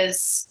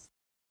because,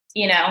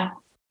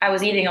 I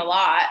was eating a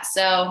lot.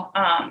 So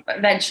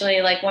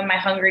eventually, like when my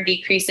hunger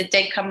decreased, it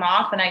did come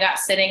off, and I got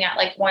sitting at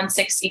like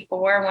 164,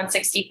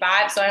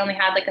 165. So I only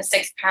had like a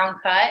 6-pound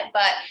cut,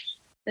 but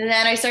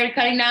then I started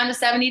cutting down to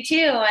 72.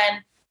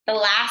 And the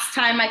last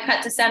time I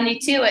cut to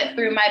 72, it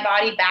threw my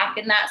body back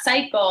in that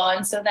cycle.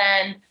 And so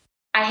then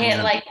I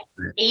hit like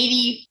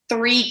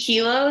 83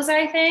 kilos,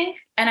 I think.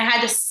 And I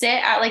had to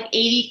sit at like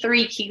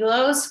 83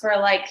 kilos for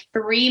like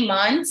 3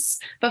 months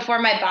before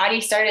my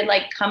body started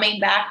like coming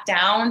back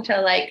down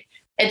to like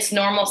its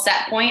normal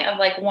set point of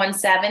like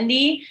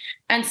 170.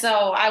 And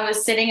so I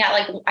was sitting at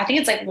like, I think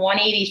it's like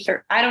 183.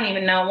 I don't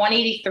even know,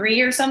 183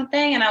 or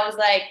something. And I was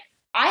like,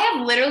 I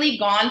have literally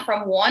gone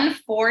from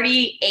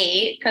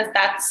 148, because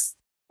that's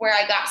where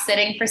I got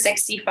sitting for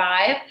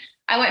 65.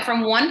 I went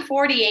from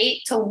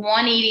 148 to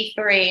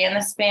 183 in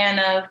the span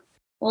of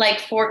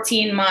like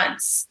 14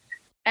 months.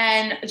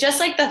 And just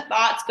like the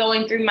thoughts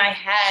going through my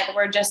head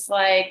were just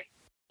like,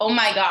 oh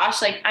my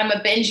gosh, like I'm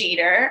a binge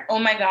eater. Oh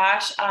my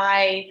gosh,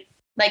 I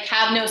like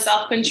have no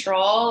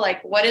self-control.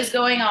 Like what is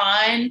going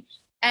on?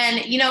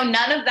 And,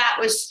 none of that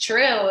was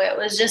true. It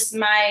was just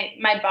my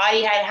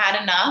body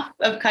had enough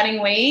of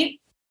cutting weight.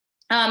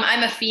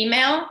 I'm a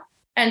female.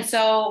 And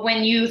so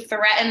when you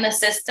threaten the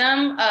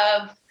system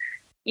of,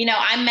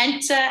 I'm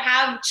meant to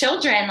have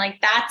children,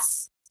 like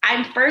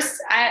I'm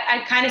first,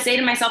 I kind of say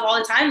to myself all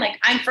the time, like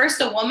I'm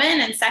first a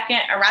woman and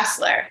second a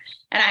wrestler.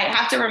 And I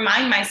have to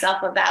remind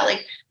myself of that.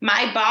 Like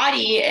my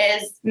body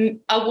is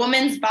a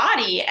woman's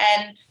body,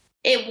 and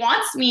it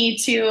wants me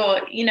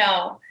to,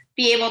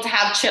 be able to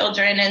have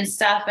children and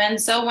stuff.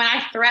 And so when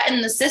I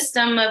threaten the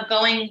system of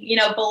going,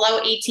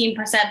 below 18%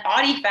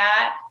 body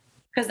fat,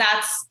 because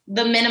that's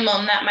the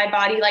minimum that my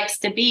body likes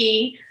to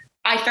be,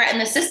 I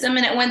threatened the system,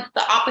 and it went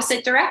the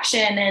opposite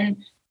direction.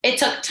 And it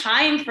took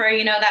time for,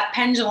 that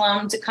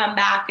pendulum to come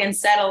back and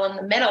settle in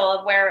the middle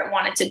of where it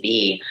wanted to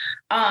be.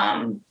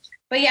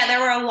 But yeah,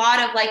 there were a lot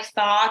of like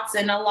thoughts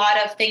and a lot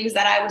of things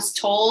that I was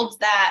told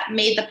that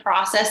made the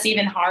process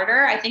even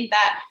harder. I think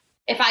that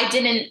if I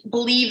didn't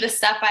believe the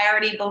stuff I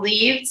already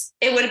believed,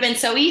 it would have been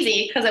so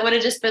easy, because it would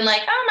have just been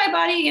like, oh, my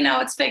body,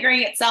 it's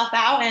figuring itself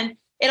out and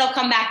it'll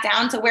come back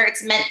down to where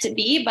it's meant to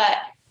be. But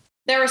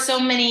there were so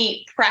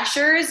many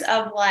pressures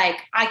of like,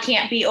 I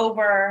can't be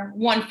over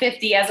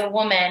 150 as a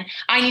woman.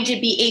 I need to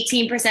be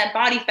 18%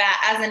 body fat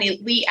as an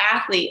elite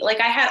athlete. Like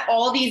I had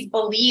all these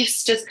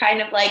beliefs just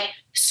kind of like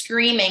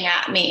screaming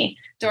at me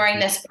during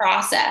this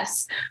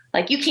process.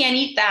 Like, you can't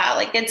eat that.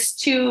 Like it's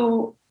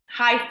too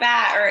high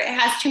fat, or it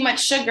has too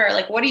much sugar.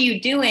 Like, what are you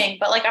doing?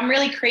 But like, I'm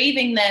really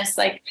craving this.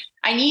 Like,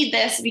 I need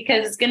this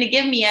because it's going to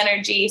give me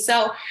energy.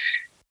 So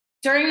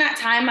during that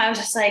time, I was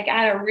just like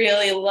at a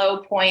really low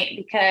point,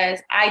 because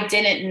I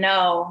didn't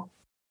know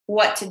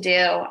what to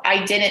do.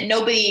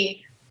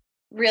 Nobody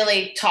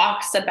really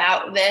talks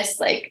about this.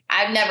 Like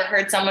I've never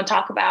heard someone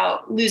talk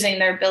about losing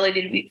their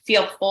ability to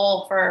feel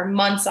full for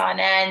months on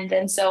end.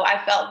 And so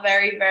I felt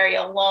very, very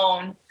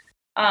alone.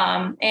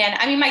 And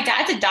I mean, my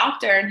dad's a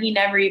doctor and he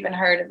never even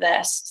heard of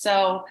this.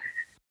 So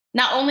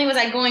not only was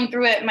I going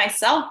through it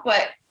myself,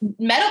 but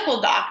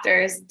medical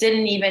doctors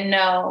didn't even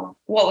know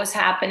what was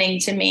happening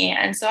to me.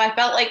 And so I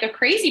felt like a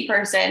crazy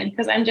person,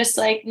 because I'm just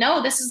like,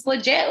 no, this is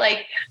legit.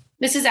 Like,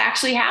 this is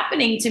actually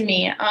happening to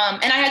me. And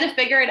I had to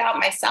figure it out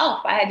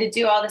myself. I had to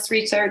do all this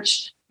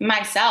research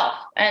myself.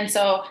 And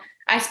so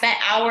I spent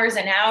hours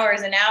and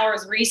hours and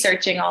hours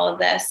researching all of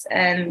this.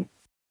 And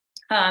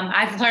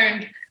I've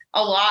learned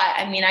a lot.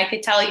 I mean, I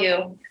could tell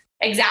you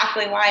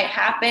exactly why it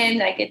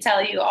happened. I could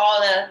tell you all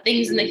the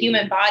things in the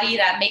human body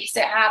that makes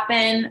it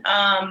happen.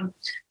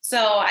 So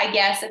I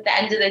guess at the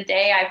end of the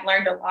day, I've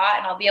learned a lot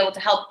and I'll be able to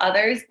help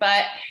others,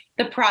 but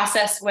the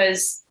process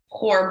was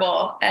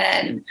horrible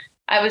and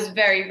I was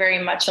very, very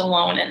much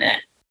alone in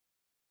it.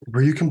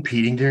 Were you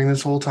competing during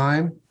this whole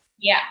time?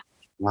 Yeah.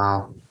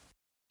 Wow.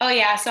 Oh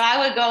yeah. So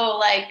I would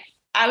go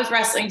I was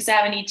wrestling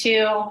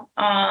 72.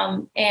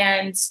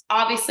 And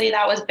obviously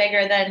that was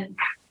bigger than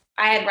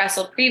I had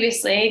wrestled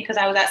previously, because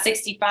I was at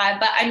 65,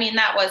 but I mean,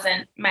 that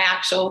wasn't my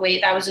actual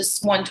weight. That was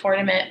just one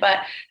tournament, but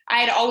I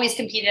had always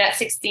competed at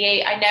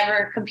 68. I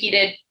never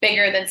competed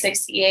bigger than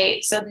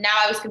 68. So now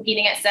I was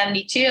competing at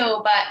 72,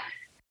 but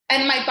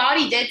And my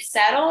body did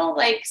settle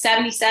like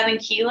 77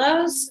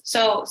 kilos.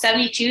 So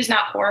 72 is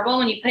not horrible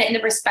when you put it into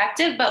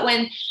perspective. But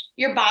when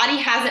your body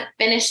hasn't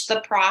finished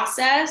the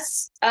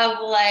process of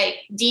like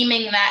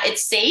deeming that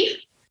it's safe,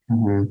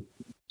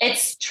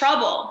 it's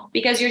trouble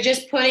because you're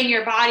just putting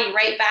your body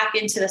right back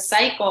into the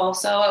cycle.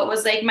 So it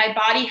was like my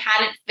body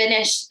hadn't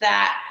finished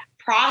that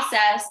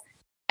process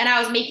and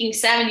I was making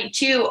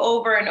 72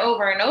 over and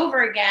over and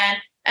over again.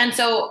 And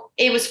so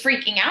it was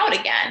freaking out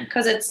again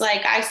because it's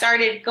like I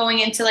started going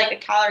into like a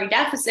calorie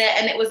deficit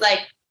and it was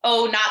like,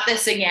 oh, not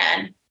this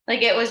again.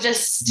 Like it was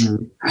just,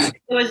 it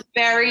was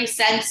very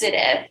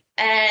sensitive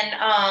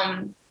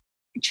and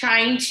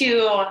trying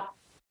to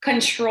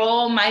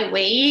control my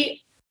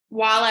weight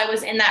while I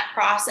was in that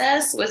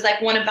process was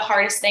like one of the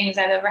hardest things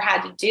I've ever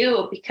had to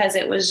do because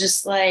it was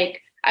just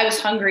like I was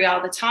hungry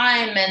all the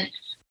time and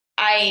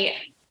I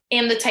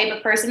am the type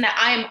of person that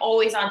I am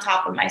always on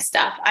top of my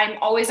stuff. I'm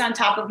always on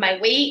top of my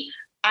weight.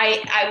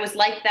 I was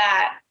like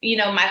that, you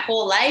know, my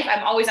whole life.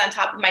 I'm always on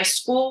top of my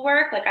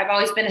schoolwork. Like I've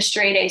always been a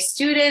straight A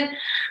student.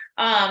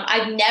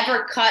 I've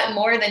never cut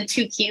more than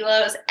 2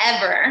 kilos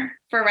ever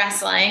for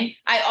wrestling.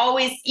 I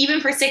always,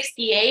 even for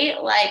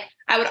 68, like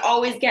I would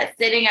always get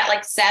sitting at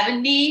like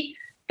 70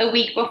 the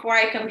week before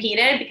I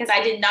competed because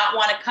I did not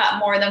want to cut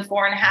more than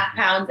 4.5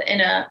 pounds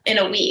in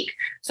a week.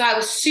 So I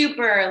was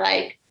super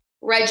like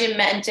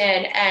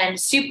regimented and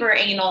super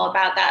anal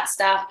about that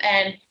stuff.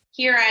 And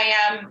here I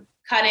am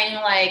cutting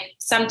like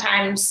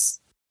sometimes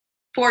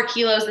 4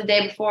 kilos the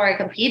day before I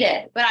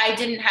competed, but I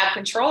didn't have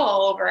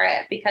control over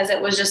it because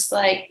it was just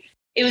like,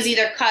 it was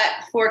either cut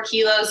 4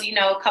 kilos, you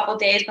know, a couple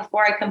days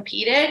before I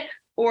competed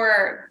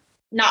or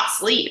not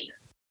sleep,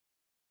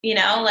 you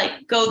know,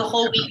 like go the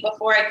whole week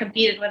before I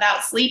competed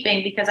without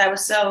sleeping because I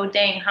was so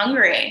dang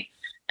hungry.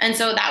 And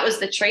so that was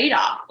the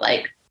trade-off,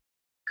 like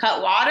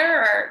cut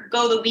water or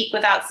go the week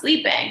without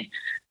sleeping.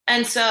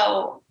 And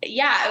so,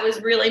 yeah, it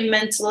was really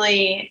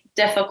mentally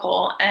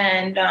difficult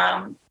and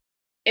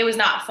it was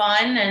not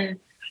fun. And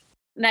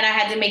then I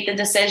had to make the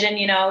decision,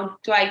 you know,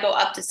 do I go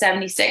up to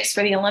 76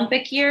 for the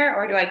Olympic year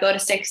or do I go to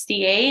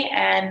 68?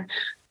 And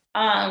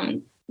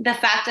the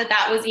fact that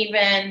that was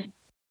even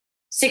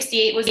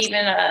 68 was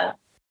even a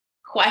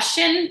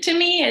question to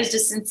me is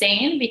just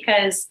insane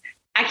because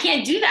I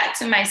can't do that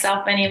to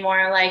myself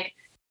anymore. Like,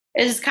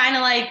 it's kind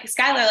of like,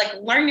 Skylar, like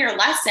learn your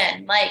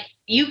lesson. Like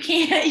you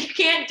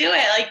can't do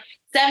it. Like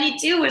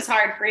 72 was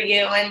hard for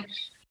you. And,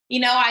 you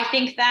know, I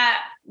think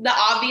that the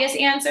obvious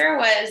answer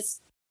was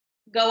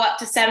go up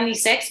to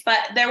 76, but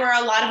there were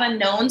a lot of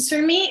unknowns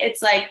for me.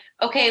 It's like,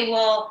 okay,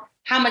 well,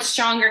 how much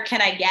stronger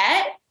can I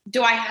get?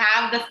 Do I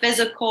have the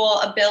physical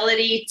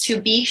ability to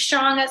be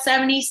strong at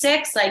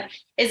 76? Like,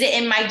 is it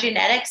in my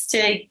genetics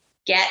to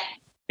get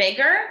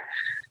bigger?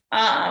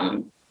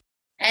 And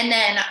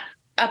then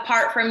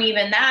apart from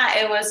even that,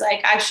 it was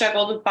like I've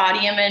struggled with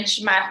body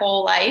image my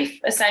whole life,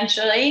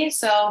 essentially.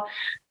 So,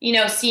 you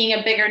know, seeing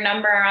a bigger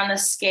number on the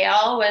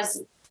scale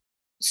was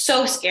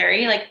so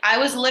scary. Like I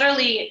was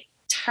literally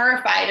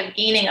terrified of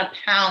gaining a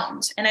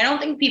pound. And I don't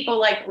think people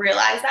like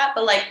realize that,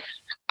 but like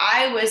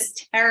I was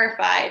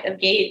terrified of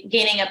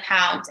gaining a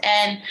pound.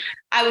 And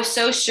I was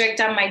so strict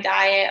on my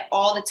diet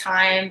all the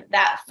time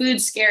that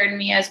food scared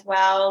me as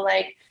well.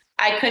 Like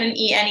I couldn't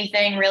eat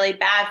anything really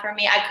bad for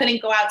me. I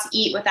couldn't go out to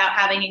eat without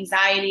having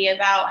anxiety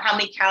about how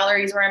many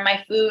calories were in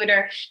my food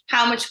or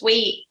how much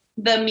weight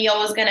the meal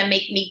was going to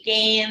make me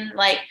gain.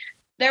 Like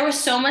there was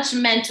so much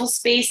mental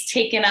space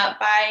taken up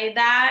by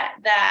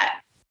that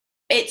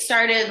it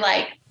started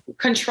like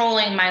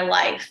controlling my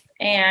life.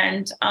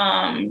 And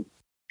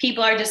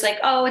people are just like,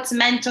 oh, it's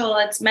mental.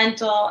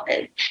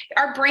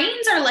 Our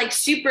brains are like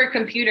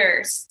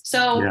supercomputers.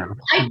 So yeah.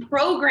 I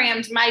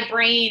programmed my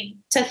brain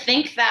to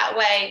think that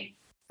way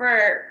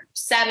for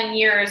 7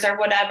 years or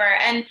whatever.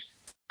 And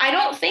I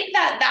don't think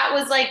that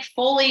was like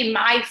fully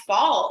my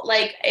fault.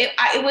 Like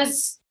it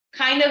was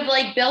kind of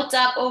like built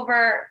up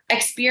over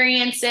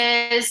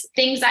experiences,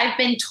 things I've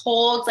been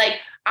told. Like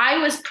I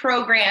was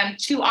programmed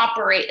to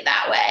operate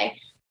that way.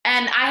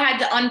 And I had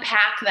to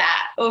unpack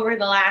that over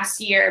the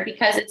last year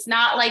because it's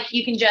not like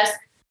you can just,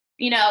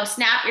 you know,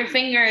 snap your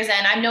fingers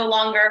and I'm no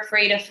longer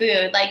afraid of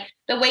food. Like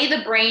the way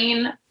the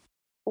brain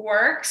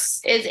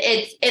works is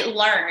it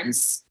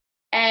learns.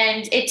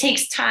 And it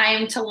takes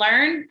time to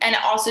learn and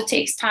it also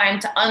takes time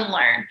to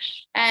unlearn.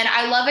 And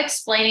I love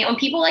explaining when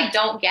people like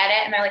don't get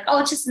it and they're like, oh,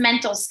 it's just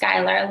mental,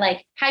 Skylar.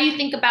 Like how you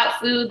think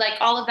about food, like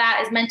all of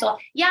that is mental.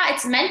 Yeah,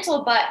 it's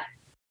mental, but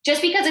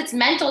just because it's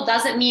mental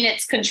doesn't mean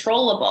it's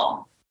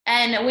controllable.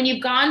 And when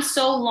you've gone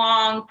so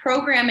long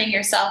programming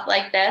yourself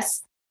like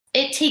this,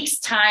 it takes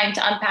time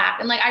to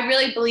unpack. And like, I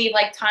really believe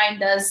like time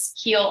does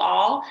heal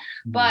all,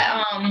 but,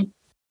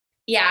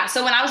 yeah.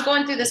 So when I was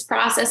going through this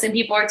process and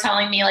people are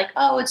telling me like,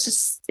 oh,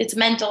 it's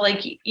mental,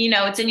 like, you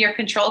know, it's in your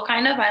control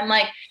kind of, I'm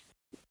like,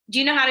 do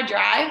you know how to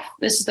drive?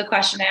 This is the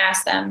question I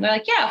asked them. They're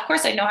like, yeah, of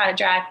course I know how to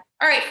drive.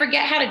 All right,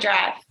 forget how to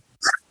drive.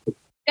 Go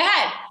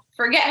ahead,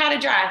 forget how to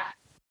drive.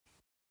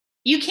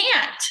 You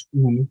can't.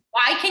 Mm-hmm.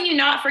 Why can you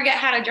not forget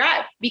how to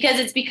drive? Because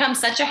it's become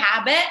such a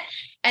habit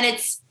and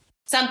it's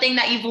something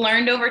that you've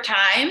learned over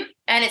time,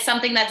 and it's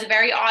something that's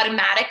very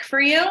automatic for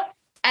you.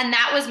 And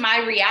that was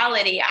my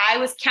reality. I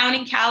was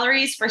counting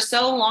calories for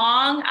so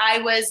long. I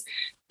was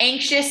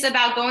anxious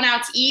about going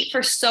out to eat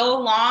for so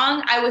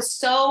long. I was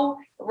so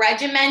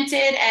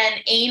regimented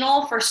and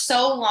anal for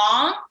so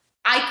long.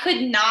 I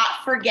could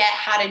not forget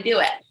how to do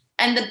it.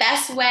 And the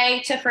best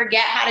way to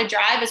forget how to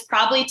drive is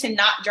probably to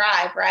not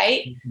drive,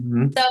 right?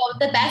 Mm-hmm. So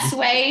the best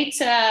way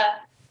to,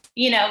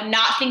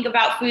 not think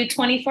about food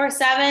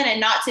 24/7 and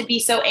not to be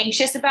so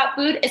anxious about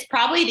food is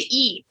probably to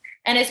eat.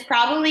 And it's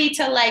probably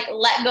to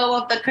let go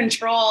of the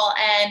control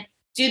and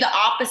do the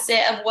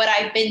opposite of what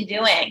I've been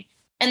doing.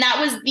 And that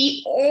was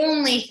the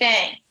only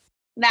thing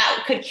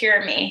that could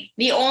cure me.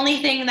 The only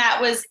thing that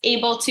was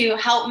able to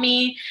help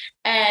me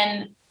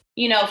and,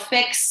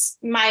 fix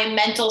my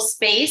mental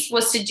space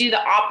was to do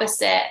the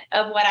opposite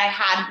of what I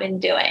had been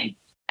doing.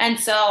 And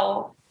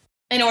so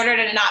in order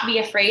to not be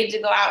afraid to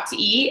go out to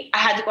eat, I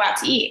had to go out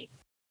to eat.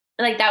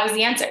 That was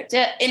the answer.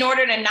 In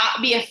order to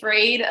not be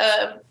afraid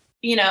of,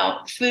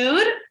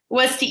 food,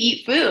 was to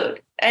eat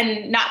food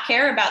and not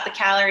care about the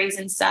calories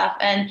and stuff.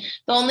 And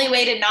the only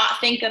way to not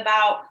think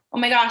about, oh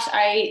my gosh,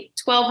 I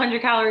ate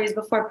 1,200 calories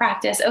before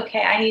practice.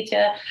 Okay, I need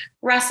to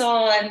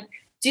wrestle and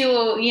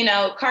do,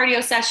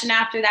 cardio session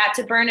after that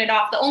to burn it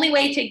off. The only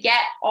way to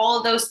get all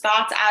of those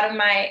thoughts out of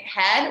my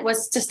head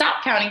was to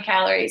stop counting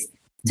calories,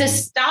 to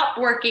stop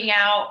working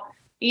out,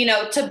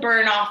 to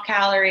burn off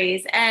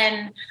calories.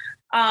 And,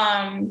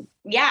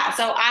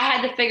 so I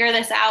had to figure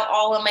this out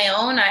all on my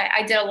own.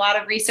 I did a lot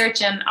of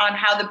research on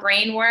how the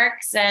brain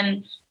works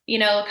and,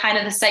 kind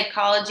of the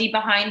psychology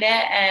behind it.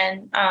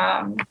 And,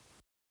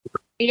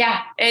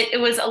 it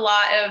was a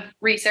lot of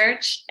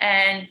research,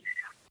 and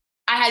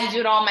I had to do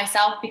it all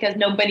myself because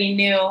nobody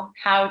knew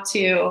how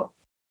to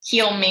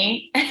heal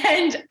me.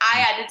 And I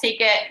had to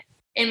take it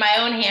in my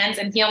own hands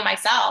and heal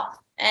myself.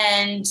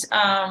 And,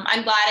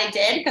 I'm glad I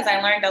did, because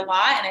I learned a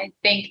lot. And I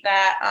think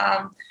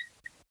that,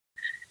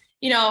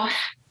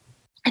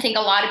 I think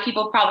a lot of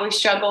people probably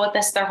struggle with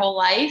this their whole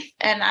life.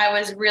 And I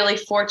was really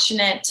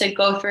fortunate to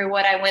go through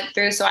what I went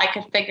through so I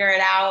could figure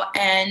it out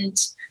and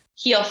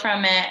heal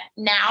from it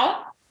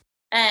now.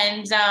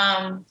 And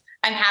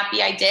I'm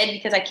happy I did,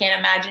 because I can't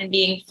imagine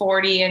being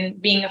 40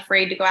 and being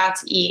afraid to go out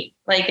to eat.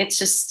 It's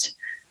just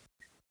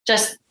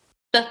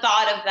the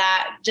thought of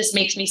that just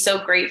makes me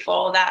so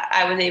grateful that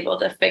I was able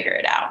to figure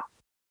it out.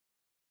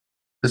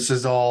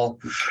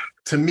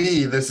 To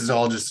me, this is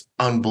all just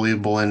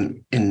unbelievable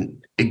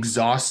and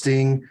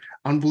exhausting,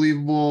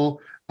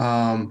 unbelievable.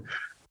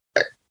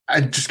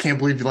 I just can't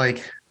believe, I'm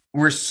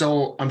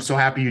so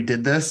happy you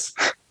did this.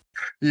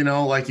 You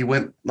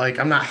went,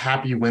 I'm not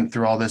happy you went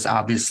through all this,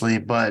 obviously,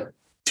 but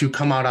to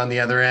come out on the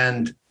other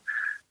end,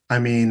 I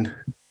mean,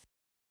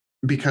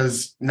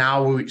 because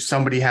now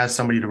somebody has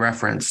somebody to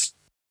reference,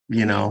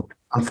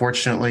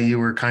 unfortunately you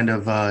were kind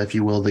of, if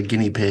you will, the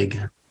guinea pig,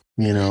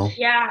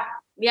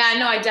 Yeah,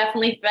 no, I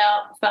definitely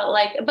felt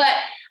like, but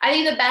I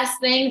think the best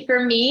thing for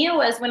me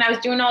was when I was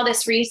doing all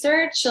this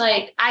research,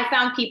 I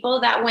found people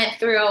that went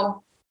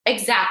through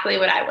exactly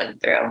what I went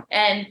through,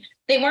 and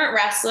they weren't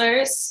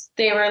wrestlers.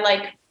 They were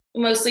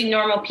mostly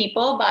normal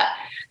people, but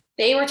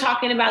they were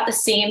talking about the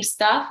same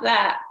stuff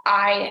that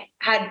I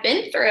had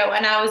been through.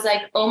 And I was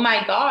like, oh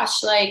my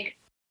gosh,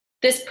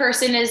 this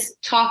person is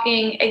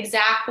talking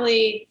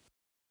exactly,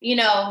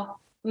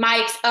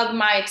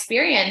 my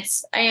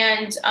experience.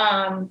 And,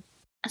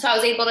 so I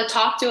was able to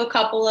talk to a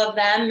couple of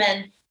them,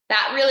 and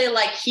that really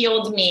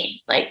healed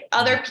me.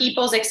 Other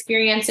people's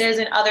experiences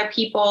and other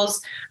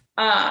people's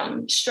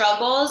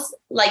struggles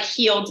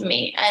healed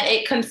me. And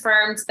it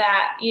confirmed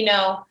that,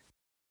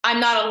 I'm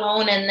not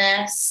alone in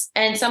this,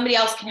 and somebody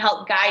else can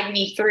help guide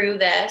me through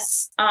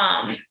this.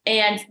 And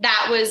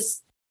that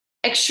was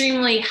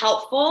extremely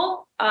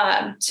helpful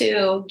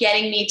to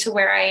getting me to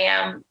where I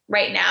am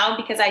right now,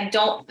 because I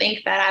don't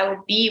think that I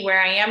would be where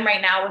I am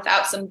right now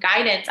without some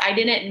guidance. I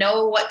didn't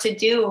know what to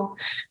do.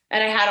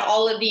 And I had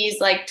all of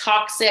these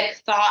toxic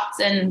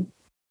thoughts and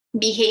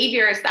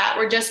behaviors that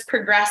were just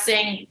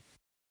progressing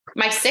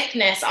my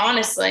sickness,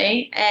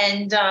 honestly.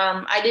 And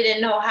I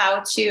didn't know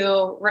how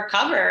to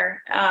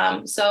recover.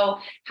 So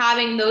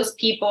having those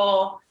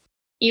people,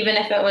 even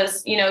if it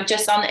was,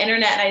 just on the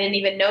internet and I didn't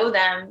even know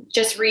them,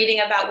 just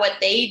reading about what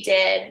they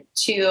did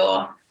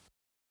to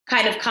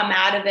kind of come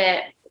out of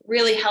it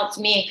really helped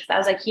me, because I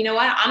was like, you know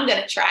what, I'm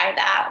going to try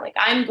that.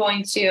 I'm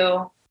going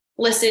to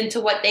listen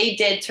to what they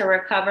did to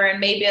recover, and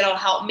maybe it'll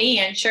help me.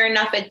 And sure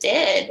enough, it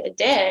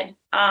did.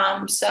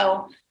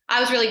 So I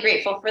was really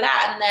grateful for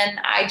that. And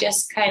then I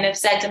just kind of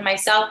said to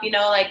myself,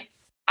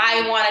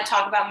 I want to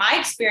talk about my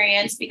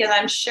experience, because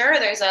I'm sure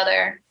there's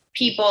other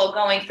people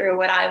going through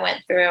what I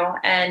went through.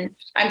 And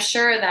I'm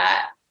sure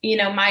that,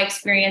 my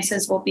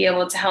experiences will be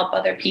able to help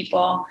other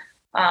people.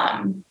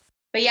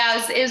 But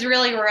yeah, it was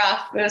really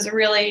rough. It was a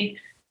really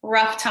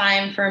rough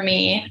time for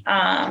me.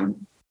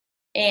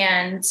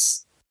 And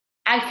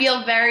I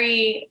feel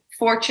very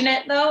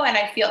fortunate though. And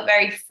I feel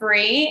very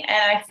free,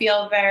 and I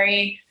feel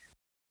very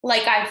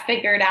like I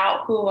figured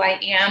out who I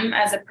am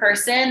as a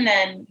person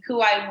and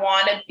who I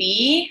want to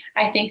be.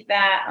 I think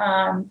that,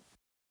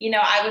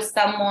 I was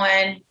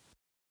someone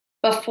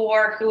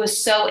before who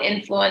was so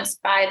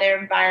influenced by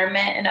their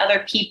environment and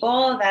other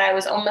people that I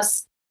was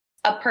almost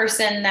a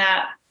person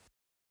that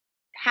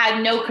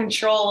had no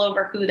control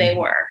over who they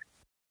were.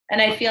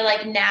 And I feel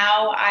like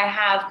now I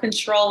have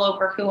control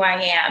over who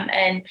I am,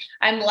 and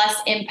I'm less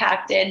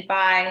impacted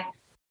by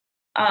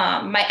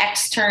my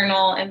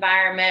external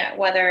environment,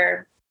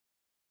 whether,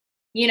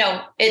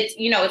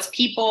 it's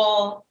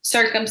people,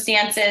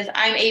 circumstances.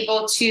 I'm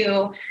able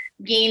to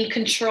gain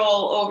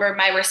control over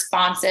my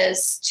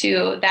responses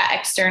to that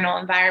external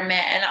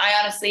environment. And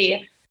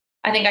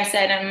I think I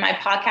said in my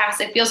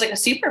podcast, it feels like a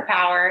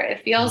superpower.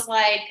 It feels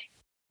like,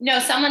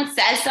 someone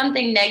says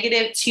something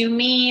negative to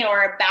me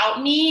or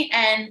about me,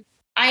 and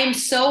I am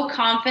so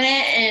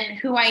confident in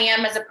who I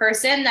am as a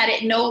person that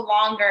it no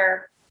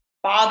longer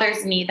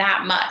bothers me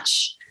that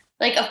much.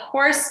 Like, of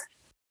course,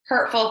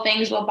 hurtful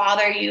things will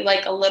bother you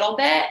like a little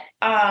bit.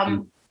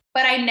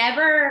 But I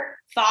never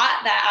thought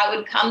that I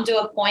would come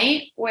to a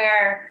point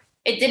where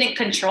it didn't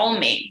control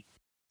me.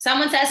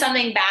 Someone says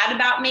something bad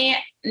about me.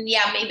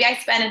 Yeah, maybe I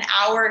spend an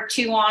hour or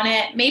two on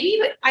it. Maybe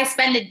I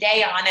spend a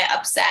day on it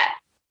upset,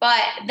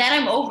 but then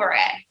I'm over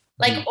it.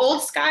 Like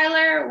old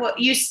Skylar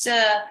used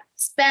to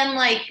spend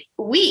like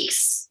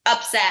weeks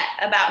upset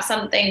about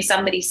something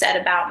somebody said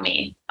about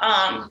me.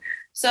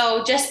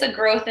 So just the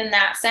growth in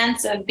that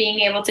sense of being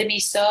able to be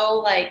so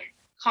like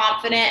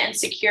confident and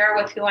secure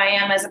with who I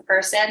am as a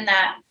person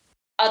that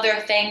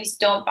other things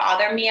don't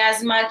bother me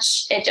as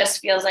much. It just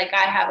feels like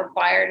I have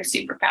acquired a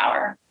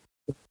superpower.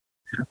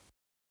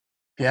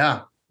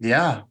 Yeah.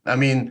 Yeah. I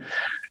mean,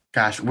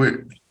 gosh,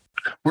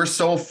 we're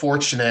so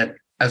fortunate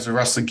as a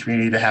wrestling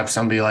community to have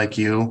somebody like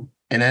you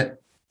in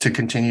it to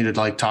continue to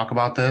like talk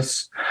about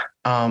this.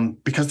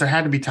 Because there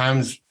had to be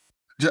times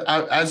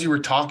as you were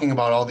talking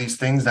about all these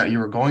things that you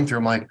were going through,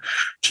 I'm like,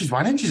 geez,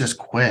 why didn't you just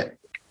quit?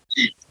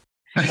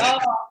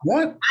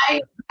 What?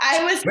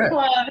 I was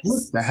close.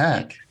 What the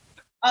heck?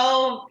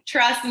 Oh,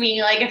 trust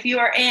me. Like if you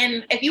were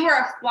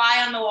a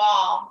fly on the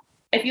wall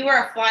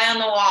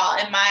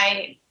in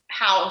my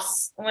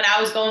house when I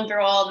was going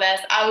through all of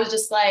this, I was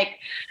just like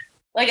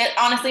it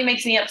honestly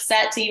makes me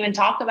upset to even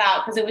talk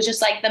about, because it was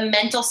just like the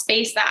mental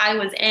space that I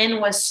was in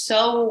was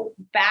so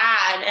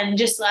bad. And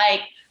just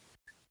like,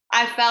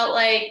 I felt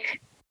like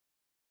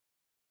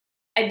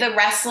the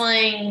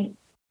wrestling,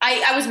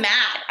 I was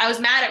mad. I was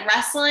mad at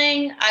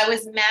wrestling. I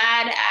was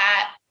mad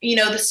at,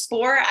 the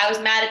sport. I was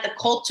mad at the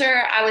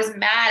culture. I was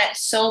mad at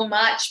so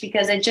much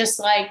because it just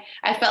like,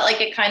 I felt like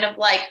it kind of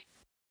like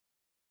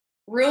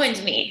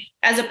ruined me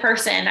as a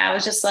person. I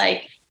was just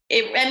like,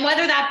 and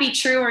whether that be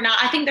true or not,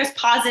 I think there's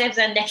positives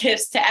and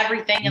negatives to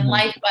everything in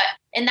life. But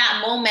in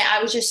that moment,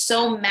 I was just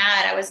so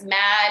mad. I was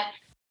mad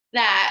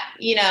that,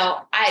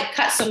 I had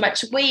cut so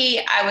much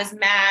weight. I was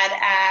mad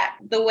at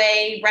the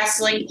way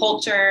wrestling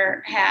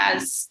culture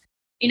has,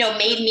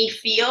 made me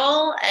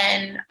feel.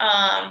 And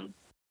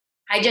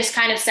I just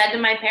kind of said to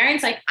my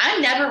parents, like,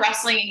 I'm never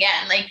wrestling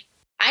again. Like,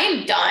 I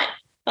am done.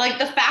 Like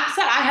the fact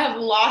that I have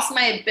lost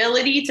my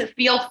ability to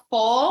feel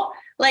full,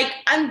 like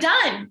I'm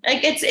done.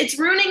 Like it's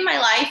ruining my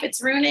life.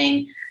 It's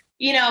ruining,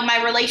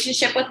 my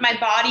relationship with my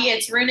body.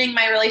 It's ruining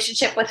my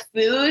relationship with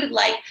food.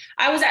 Like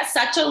I was at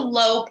such a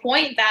low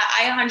point that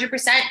I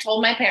 100%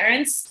 told my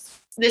parents,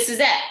 this is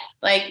it.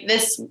 Like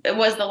this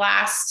was the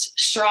last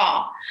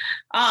straw.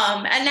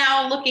 And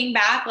now looking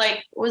back,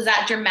 like, was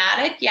that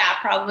dramatic? Yeah,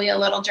 probably a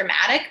little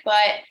dramatic,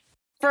 but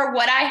for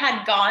what I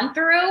had gone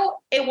through,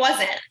 it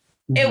wasn't.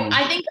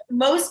 I think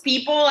most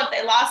people, if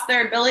they lost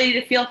their ability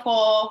to feel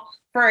full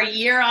for a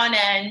year on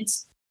end,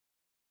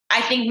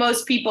 I think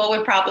most people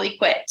would probably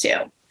quit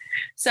too.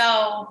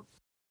 So,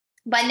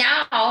 but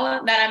now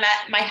that I'm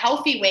at my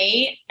healthy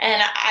weight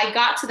and I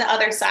got to the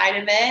other side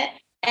of it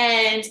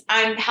and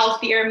I'm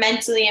healthier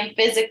mentally and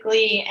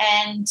physically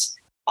and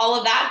all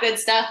of that good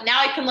stuff, now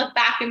I can look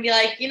back and be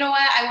like, you know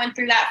what? I went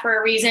through that for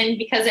a reason,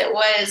 because it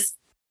was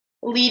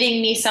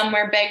leading me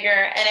somewhere bigger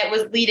and it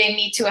was leading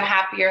me to a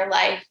happier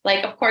life.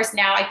 Like, of course,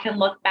 now I can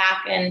look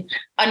back and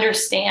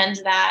understand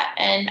that.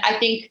 And I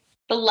think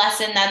the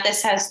lesson that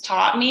this has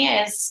taught me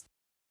is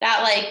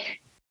that like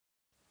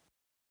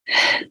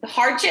the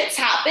hardships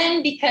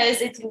happen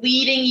because it's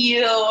leading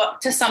you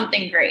to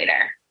something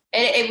greater.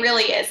 It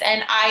really is.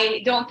 And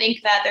I don't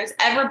think that there's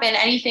ever been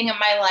anything in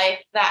my life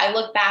that I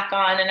look back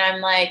on and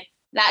I'm like,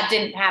 that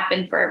didn't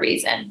happen for a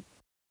reason.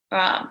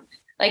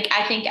 Like,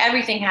 I think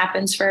everything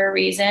happens for a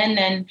reason.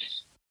 And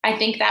I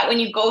think that when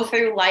you go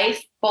through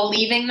life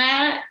believing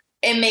that,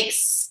 it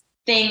makes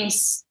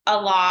things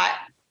a lot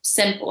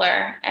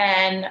simpler.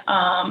 And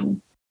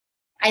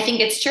I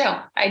think it's true.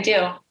 I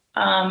do.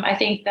 I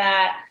think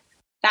that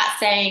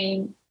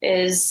saying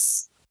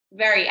is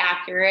very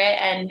accurate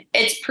and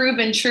it's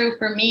proven true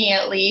for me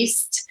at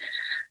least.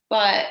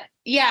 But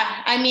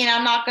yeah, I mean,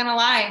 I'm not going to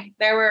lie.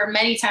 There were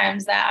many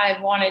times that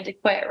I've wanted to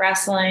quit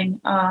wrestling.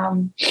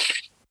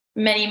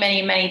 many,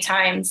 many, many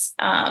times.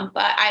 But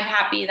I'm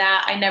happy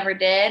that I never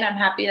did. I'm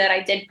happy that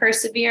I did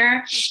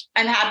persevere.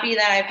 I'm happy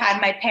that I've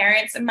had my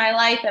parents in my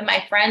life and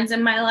my friends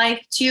in my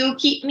life to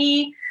keep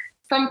me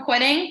from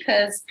quitting.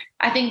 Because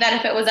I think that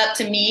if it was up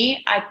to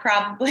me, I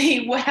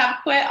probably would have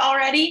quit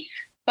already.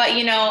 But,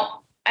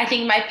 I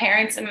think my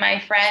parents and my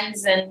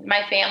friends and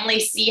my family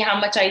see how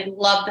much I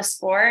love the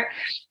sport.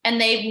 And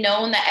they've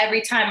known that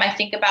every time I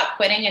think about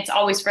quitting, it's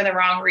always for the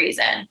wrong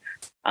reason.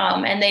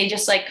 And they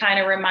just like kind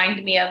of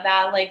remind me of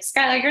that. Like,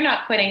 Skylar, you're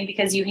not quitting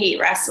because you hate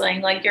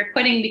wrestling. Like, you're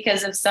quitting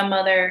because of some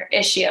other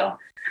issue.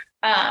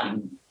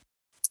 And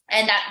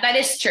that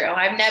is true.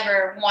 I've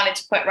never wanted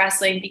to quit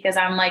wrestling because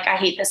I'm like, I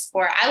hate this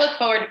sport. I look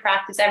forward to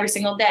practice every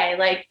single day.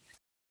 Like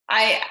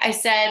I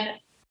said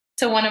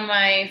to one of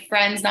my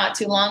friends not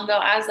too long ago,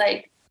 I was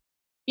like,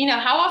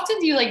 how often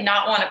do you like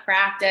not want to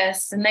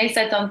practice? And they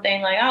said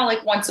something like, oh,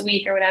 like once a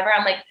week or whatever.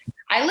 I'm like,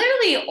 I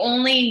literally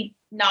only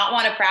not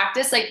want to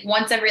practice like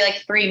once every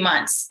like 3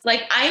 months.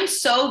 Like, I'm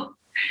so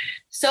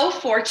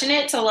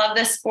fortunate to love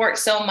this sport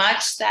so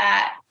much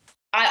that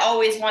I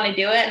always want to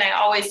do it. And I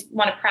always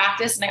want to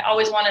practice and I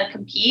always want to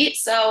compete.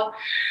 So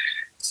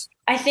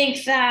I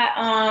think that,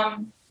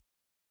 I'm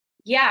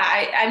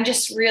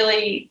just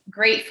really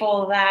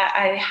grateful that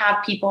I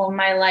have people in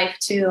my life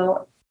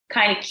to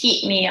kind of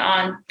keep me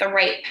on the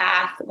right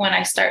path when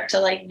I start to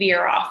like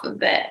veer off a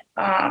bit.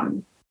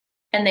 And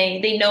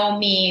they know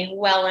me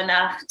well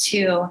enough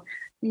to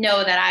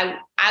know that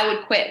I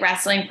would quit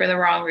wrestling for the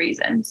wrong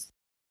reasons.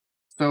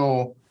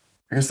 So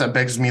I guess that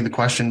begs me the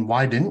question,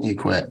 why didn't you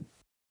quit?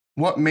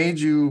 What made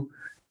you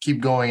keep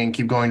going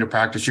to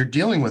practice? You're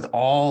dealing with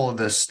all of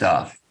this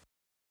stuff,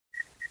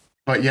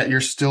 but yet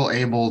you're still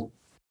able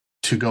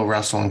to go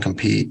wrestle and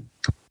compete.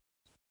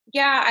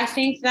 Yeah, I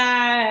think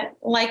that,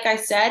 like I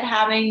said,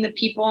 having the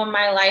people in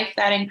my life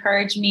that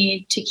encourage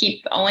me to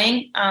keep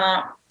going.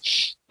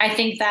 I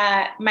think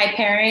that my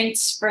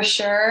parents, for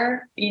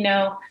sure,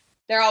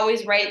 they're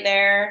always right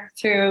there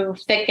through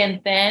thick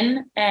and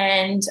thin.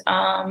 And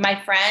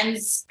my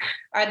friends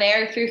are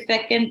there through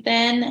thick and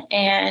thin.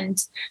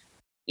 And,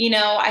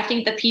 I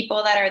think the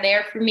people that are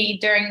there for me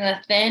during the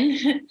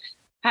thin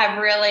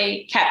have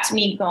really kept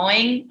me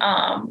going.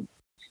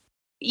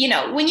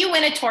 When you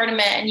win a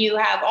tournament and you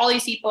have all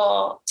these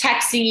people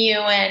texting you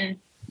and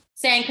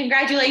saying,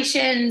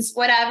 congratulations,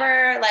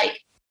 whatever,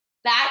 like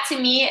that, to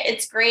me,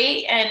 it's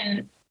great.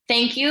 And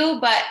thank you.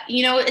 But,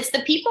 it's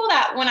the people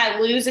that when I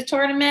lose a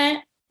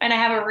tournament and I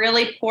have a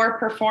really poor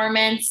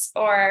performance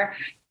or,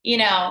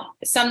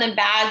 something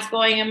bad's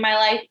going in my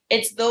life,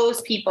 it's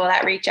those people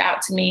that reach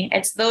out to me.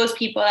 It's those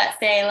people that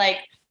say like,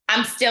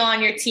 I'm still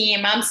on your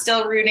team. I'm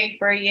still rooting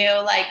for you.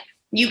 Like,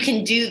 you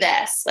can do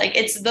this. Like,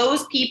 it's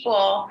those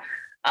people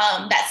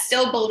that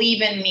still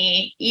believe in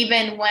me,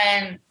 even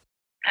when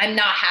I'm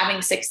not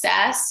having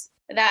success,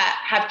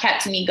 that have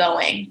kept me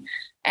going.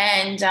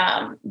 And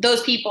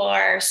those people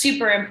are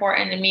super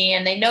important to me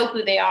and they know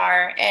who they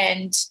are.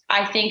 And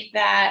I think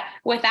that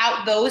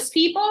without those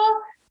people,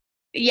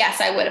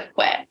 yes, I would have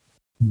quit.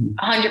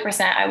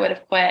 100% I would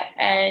have quit.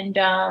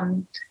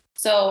 And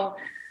so,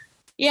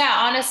 yeah,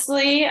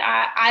 honestly,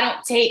 I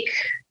don't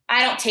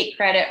take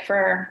credit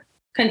for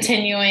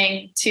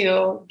continuing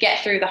to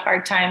get through the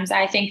hard times.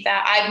 I think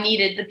that I've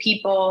needed the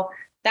people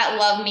that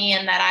love me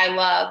and that I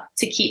love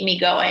to keep me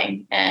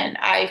going. And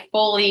I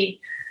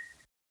fully,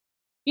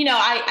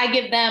 I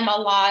give them a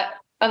lot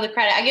of the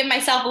credit. I give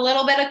myself a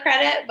little bit of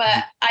credit,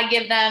 but I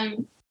give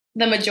them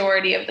the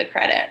majority of the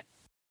credit.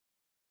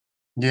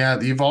 Yeah.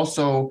 You've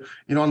also,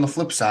 on the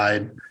flip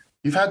side,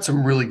 you've had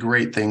some really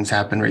great things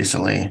happen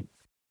recently.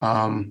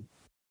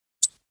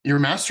 You're a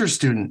master's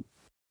student.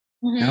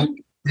 Mm-hmm.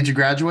 Did you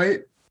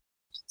graduate?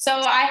 So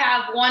I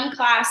have one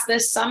class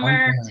this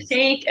summer to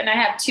take, and I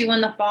have 2 in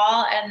the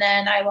fall, and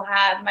then I will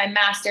have my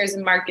master's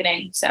in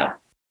marketing. So,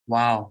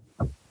 wow.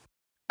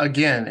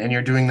 Again, and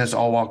you're doing this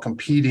all while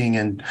competing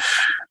and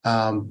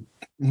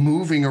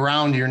moving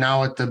around. You're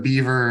now at the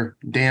Beaver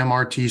Dam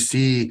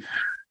RTC,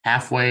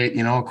 halfway,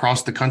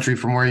 across the country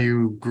from where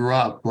you grew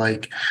up.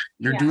 Like,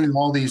 you're doing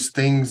all these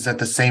things at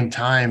the same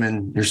time,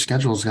 and your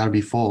schedule's got to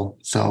be full.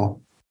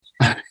 So,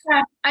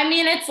 yeah, I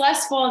mean, it's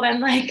less full than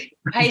like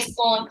high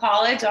school and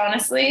college,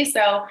 honestly.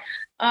 So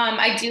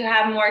I do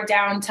have more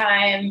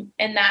downtime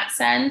in that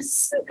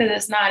sense because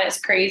it's not as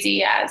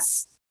crazy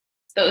as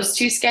those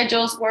 2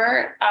 schedules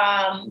were.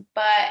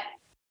 But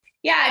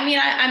yeah, I mean,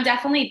 I'm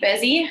definitely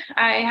busy.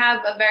 I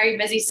have a very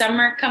busy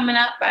summer coming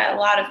up. I have a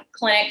lot of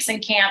clinics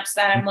and camps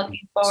that I'm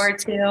looking forward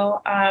to.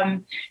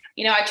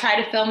 I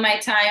try to fill my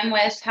time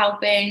with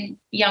helping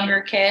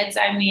younger kids.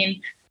 I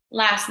mean,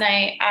 last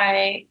night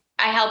I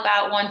help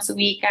out once a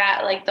week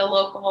at like the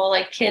local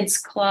like kids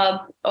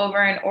club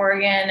over in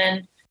Oregon.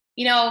 And,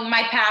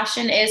 my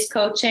passion is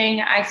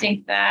coaching. I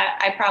think that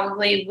I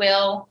probably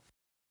will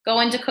go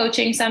into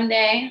coaching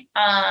someday.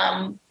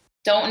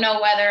 Don't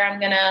know whether I'm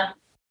going to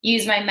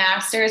use my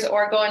master's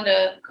or go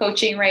into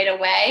coaching right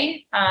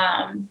away.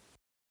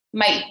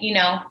 Might,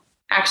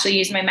 actually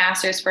use my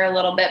master's for a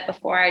little bit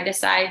before I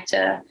decide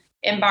to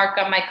embark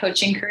on my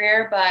coaching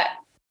career. But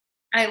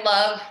I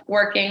love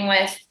working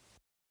with,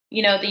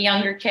 the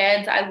younger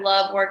kids. I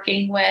love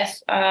working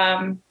with,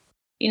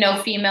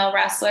 female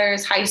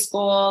wrestlers, high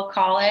school,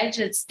 college.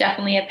 It's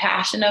definitely a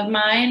passion of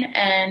mine.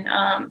 And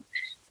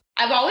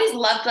I've always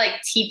loved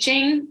like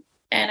teaching.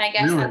 And I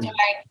guess that's why,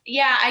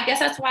 I guess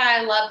that's why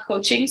I love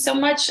coaching so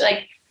much.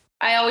 Like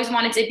I always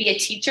wanted to be a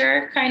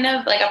teacher, kind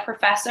of like a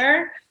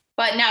professor.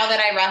 But now that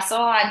I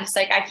wrestle, I'm just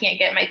like, I can't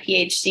get my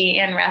PhD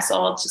and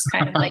wrestle. It's just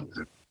kind of like,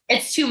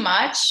 it's too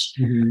much.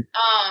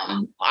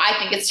 I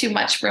think it's too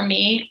much for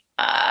me.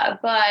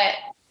 But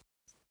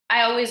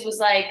I always was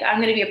like,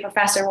 I'm going to be a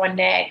professor one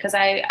day, because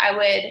I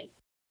would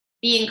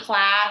be in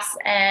class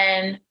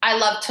and I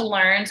love to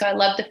learn. So I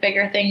love to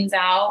figure things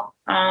out.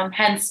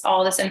 Hence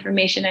all this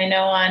information I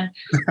know on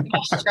my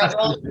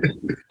struggle.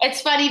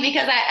 It's funny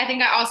because I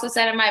think I also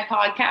said in my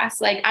podcast,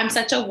 like I'm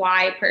such a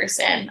why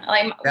person.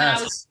 Like when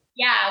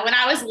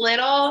I was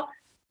little,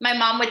 my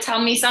mom would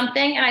tell me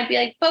something and I'd be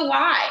like, but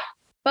why?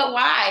 But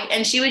why?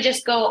 And she would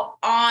just go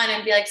on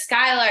and be like,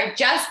 Skylar,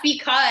 just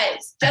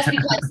because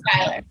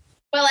Skylar.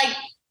 But like,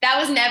 that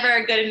was never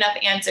a good enough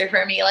answer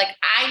for me. Like,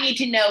 I need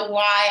to know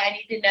why. I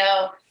need to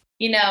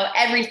know,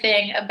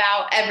 everything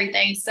about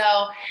everything. So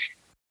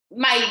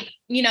my,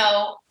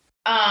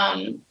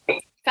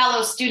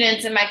 fellow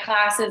students in my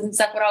classes and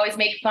stuff would always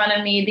make fun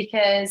of me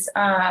because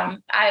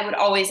I would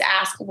always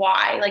ask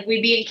why. Like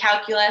we'd be in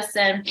calculus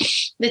and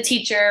the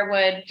teacher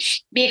would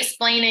be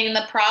explaining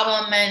the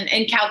problem, and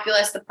in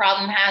calculus, the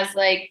problem has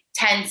like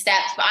 10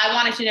 steps, but I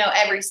wanted to know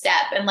every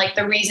step and like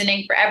the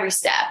reasoning for every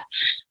step.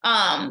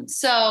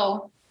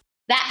 So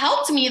that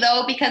helped me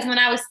though, because when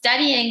I was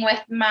studying with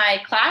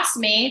my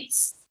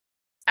classmates,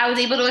 I was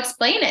able to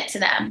explain it to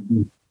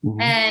them.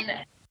 And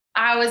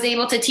I was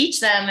able to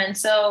teach them. And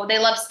so they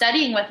loved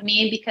studying with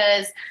me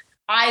because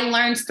I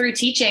learned through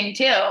teaching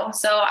too.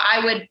 So I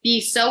would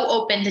be so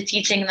open to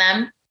teaching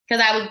them,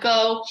 because I would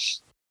go,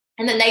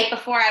 and the night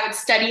before I would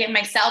study it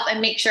myself and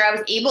make sure I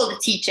was able to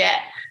teach it.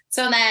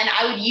 So then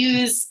I would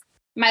use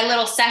my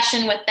little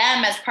session with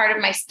them as part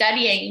of my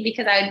studying,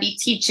 because I would be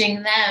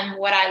teaching them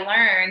what I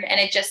learned. And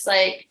it just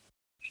like,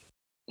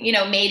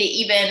 made it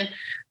even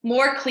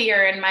more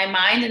clear in my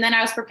mind. And then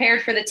I was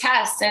prepared for the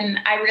test, and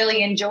I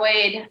really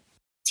enjoyed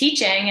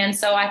teaching. And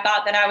so I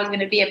thought that I was going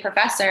to be a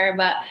professor,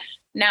 but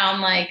now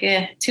I'm like,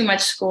 too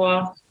much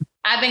school.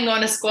 I've been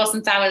going to school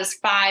since I was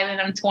 5 and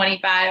I'm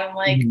 25. I'm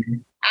like,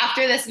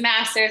 after this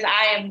master's,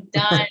 I am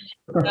done.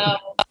 So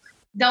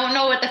don't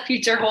know what the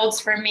future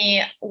holds for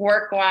me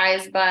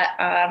work-wise, but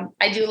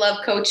I do love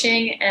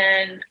coaching,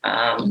 and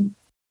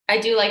I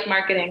do like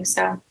marketing.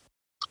 So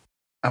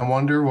I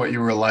wonder what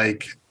you were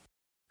like.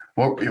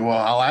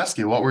 I'll ask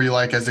you, what were you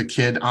like as a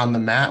kid on the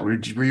mat?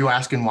 Were you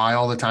asking why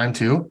all the time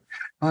too?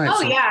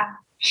 Yeah.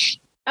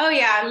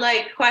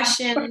 Like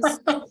questions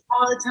all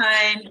the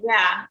time.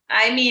 Yeah.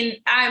 I mean,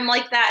 I'm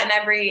like that in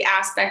every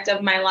aspect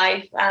of my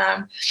life.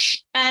 And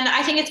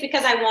I think it's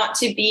because I want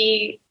to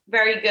be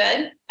very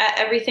good at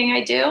everything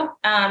I do.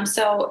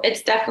 So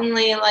it's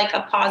definitely like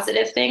a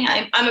positive thing.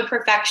 I'm a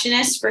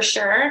perfectionist for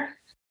sure.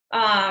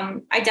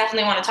 I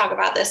definitely want to talk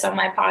about this on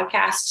my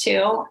podcast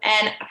too.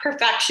 And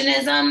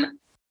perfectionism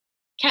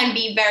can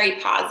be very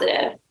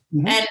positive.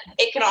 And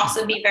it could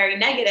also be very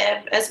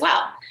negative as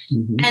well.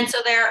 And so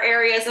there are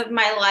areas of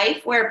my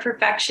life where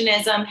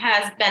perfectionism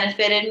has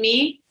benefited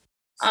me,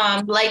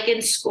 like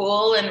in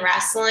school and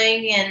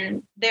wrestling.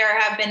 And there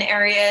have been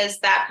areas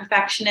that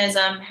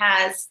perfectionism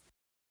has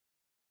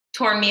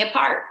torn me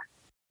apart,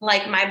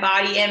 like my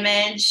body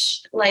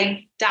image,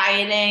 like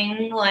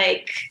dieting,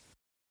 like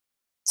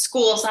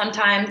school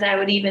sometimes, I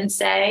would even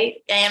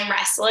say, and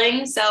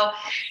wrestling. So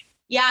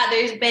yeah,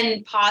 there's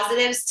been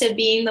positives to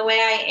being the way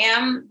I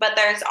am, but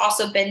there's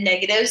also been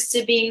negatives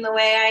to being the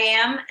way I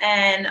am.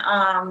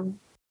 And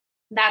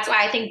that's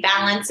why I think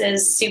balance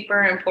is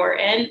super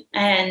important.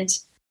 And,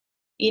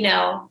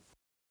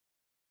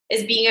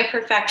 is being a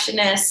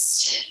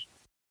perfectionist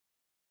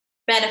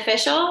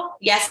beneficial?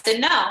 Yes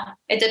and no.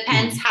 It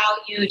depends how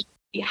you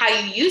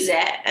use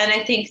it. And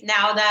I think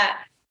now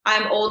that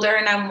I'm older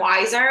and I'm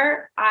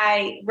wiser,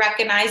 I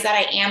recognize that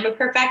I am a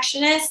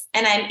perfectionist,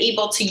 and I'm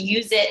able to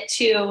use it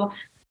to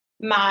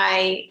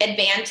my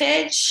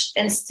advantage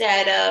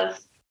instead of,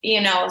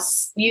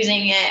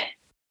 using it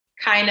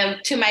kind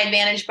of to my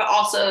advantage, but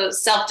also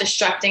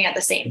self-destructing at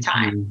the same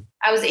time.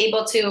 I was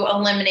able to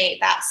eliminate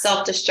that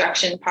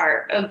self-destruction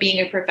part of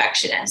being a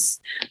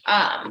perfectionist.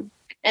 And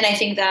I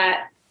think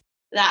that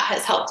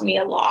has helped me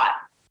a lot.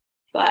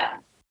 But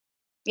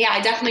yeah,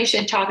 I definitely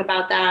should talk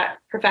about that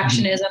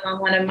perfectionism on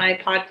one of my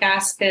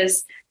podcasts,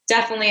 because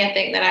definitely a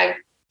thing that I've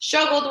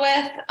struggled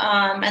with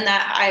and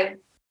that I've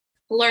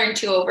learned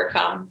to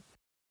overcome.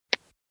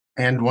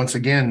 And once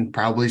again,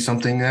 probably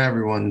something that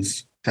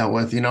everyone's dealt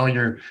with.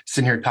 You're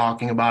sitting here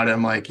talking about it.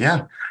 I'm like,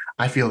 yeah,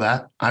 I feel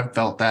that. I've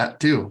felt that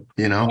too,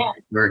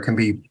 where it can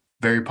be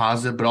very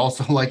positive, but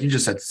also, like you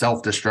just said,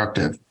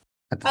 self-destructive.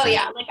 Like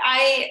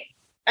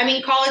I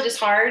mean, college is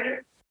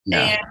hard. Yeah.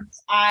 And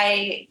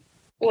I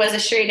was a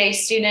straight A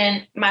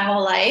student my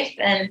whole life.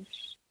 And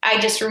I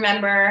just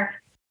remember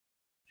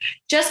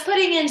just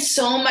putting in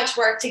so much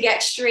work to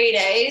get straight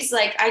A's.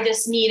 Like I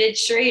just needed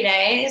straight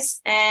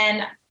A's.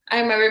 And I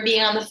remember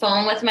being on the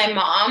phone with my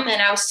mom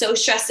and I was so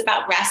stressed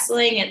about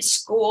wrestling and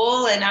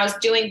school and I was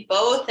doing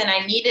both and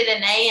I needed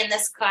an A in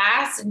this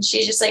class. And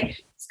she's just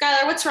like,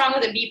 Skylar, what's wrong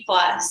with a B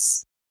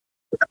plus?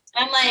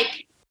 I'm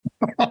like,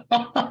 I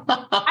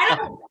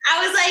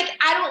was like,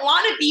 I don't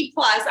want a B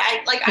plus.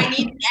 I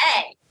need an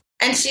A.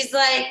 And she's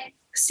like,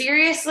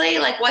 seriously?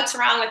 Like, what's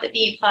wrong with the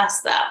B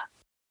plus though?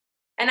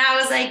 And I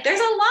was like, there's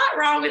a lot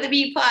wrong with the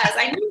B plus.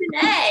 I need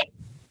an A.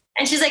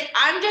 And she's like,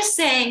 I'm just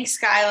saying,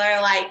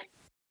 Skylar, like,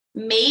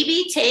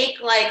 maybe take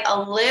like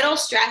a little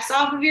stress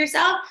off of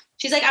yourself.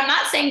 She's like, I'm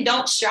not saying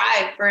don't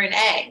strive for an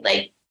A.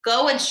 Like,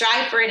 go and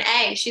strive for an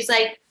A. She's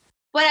like,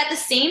 but at the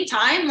same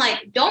time,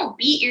 like, don't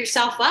beat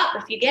yourself up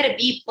if you get a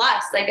B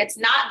plus. Like, it's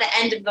not the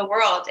end of the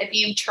world if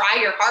you try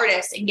your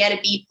hardest and get a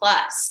B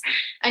plus.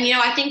 And, you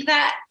know, I think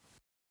that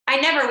I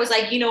never was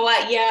like, you know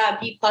what? Yeah,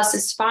 B plus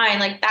is fine.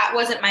 Like, that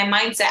wasn't my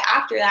mindset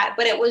after that.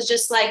 But it was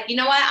just like, you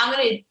know what? I'm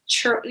going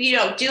to,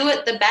 do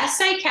it the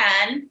best I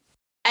can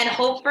and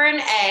hope for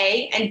an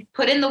A and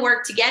put in the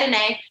work to get an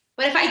A.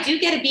 But if I do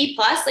get a B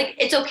plus, like,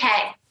 it's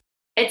okay.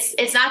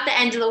 It's not the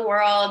end of the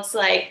world. It's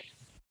like,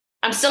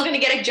 I'm still going to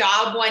get a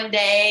job one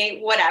day,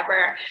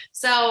 whatever.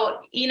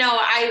 So, you know,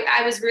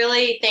 I was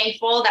really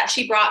thankful that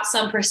she brought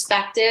some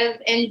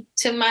perspective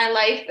into my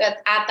life at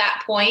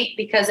that point,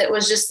 because it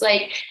was just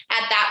like,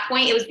 at that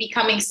point, it was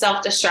becoming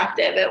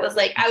self-destructive. It was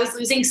like, I was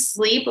losing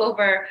sleep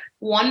over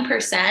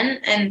 1%.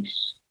 And,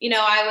 you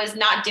know, I was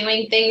not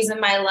doing things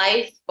in my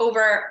life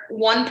over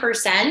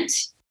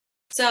 1%.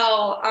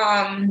 So,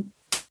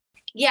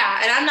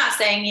 yeah. And I'm not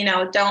saying, you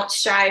know, don't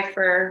strive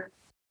for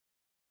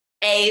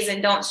A's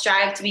and don't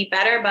strive to be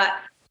better, but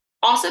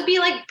also be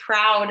like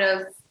proud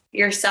of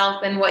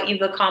yourself and what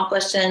you've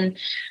accomplished, and,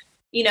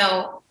 you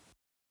know,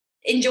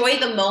 enjoy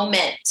the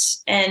moment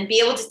and be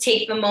able to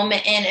take the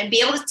moment in and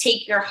be able to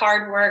take your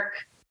hard work,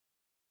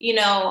 you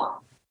know,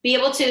 be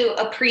able to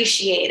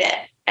appreciate it.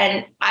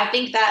 And I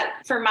think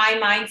that for my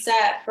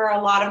mindset for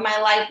a lot of my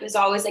life is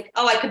always like,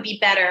 oh, I could be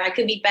better. I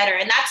could be better.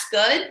 And that's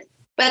good.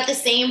 But at the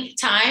same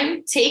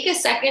time, take a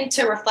second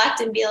to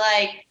reflect and be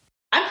like,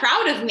 I'm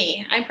proud of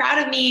me. I'm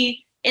proud of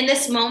me in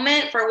this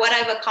moment for what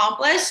I've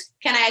accomplished.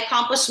 Can I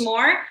accomplish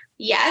more?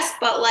 Yes.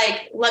 But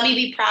like, let me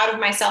be proud of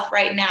myself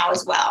right now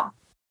as well.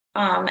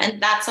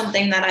 And that's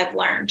something that I've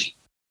learned.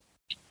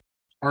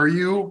 Are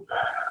you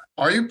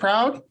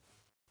proud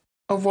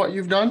of what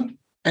you've done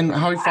and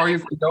how far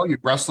you've gone? You're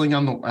wrestling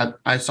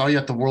I saw you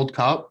at the World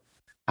Cup.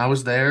 I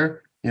was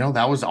there. You know,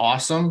 that was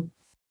awesome.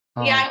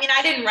 Yeah. I mean,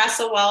 I didn't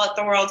wrestle well at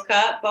the World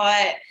Cup,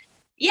 but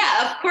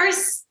yeah, of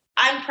course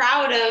I'm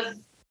proud of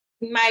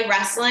my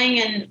wrestling,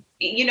 and,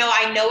 you know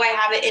I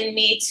have it in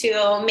me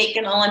to make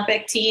an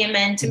Olympic team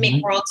and to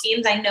make world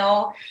teams. I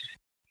know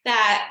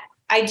that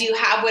I do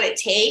have what it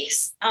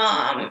takes.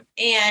 And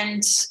you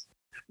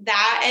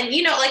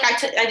know, like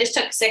I just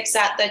took 6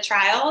 at the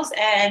trials,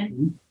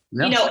 and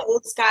you know,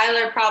 old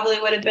Skylar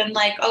probably would have been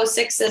like, oh,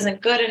 6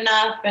 isn't good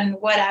enough and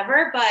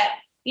whatever. But,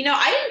 you know,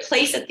 I didn't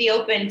place at the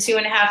Open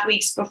 2.5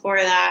 weeks before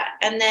that.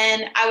 And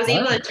then I was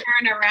able to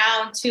turn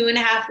around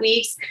 2.5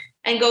 weeks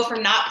and go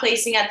from not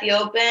placing at the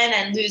Open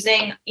and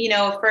losing, you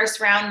know, a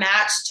first round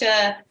match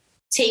to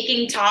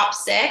taking top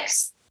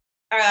 6,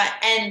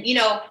 and, you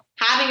know,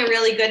 having a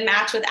really good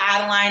match with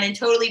Adeline and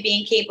totally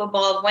being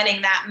capable of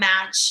winning that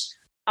match,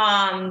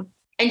 and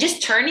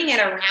just turning it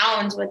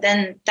around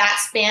within that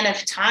span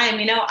of time.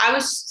 You know, I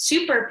was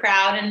super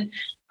proud, and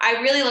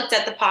I really looked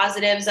at the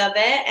positives of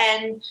it.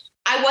 And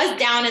I was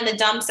down in the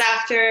dumps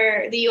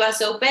after the US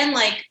Open,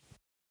 like,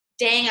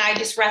 dang, I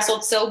just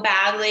wrestled so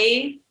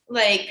badly.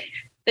 Like,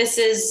 this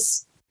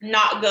is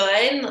not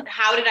good.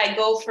 How did I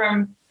go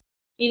from,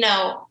 you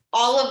know,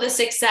 all of the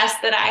success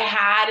that I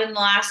had in the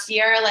last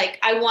year? Like,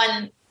 I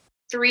won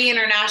 3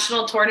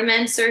 international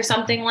tournaments or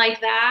something like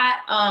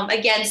that,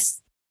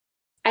 against,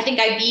 I think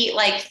I beat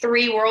like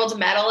 3 world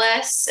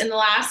medalists in the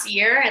last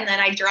year. And then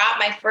I dropped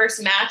my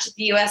first match at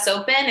the US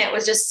Open. It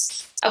was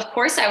just, of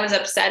course I was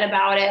upset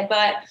about it,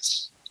 but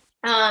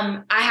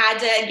I had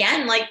to,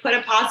 again, like, put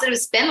a positive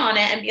spin on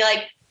it and be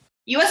like,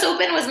 US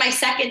Open was my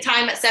second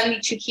time at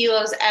 72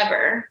 kilos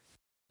ever.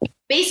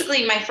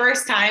 Basically my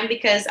first time,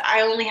 because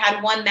I only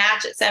had 1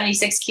 match at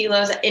 76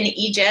 kilos in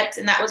Egypt.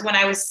 And that was when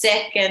I was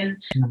sick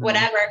and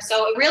whatever.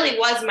 So it really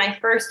was my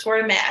first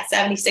tournament at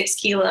 76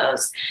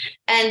 kilos.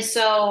 And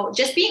so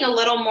just being a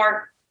little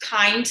more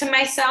kind to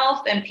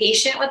myself and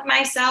patient with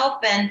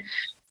myself and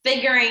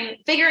figuring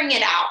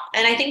it out.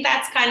 And I think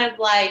that's kind of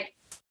like,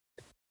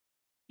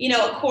 you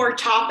know, a core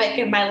topic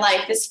in my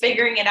life is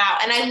figuring it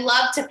out. And I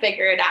love to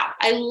figure it out.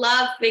 I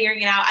love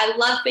figuring it out. I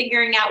love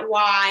figuring out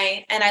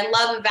why. And I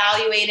love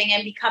evaluating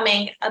and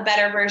becoming a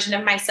better version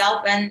of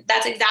myself. And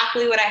that's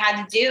exactly what I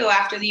had to do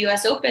after the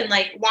US Open.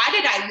 Like, why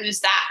did I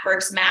lose that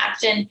first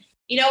match? And,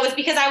 you know, it was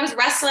because I was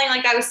wrestling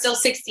like I was still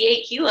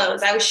 68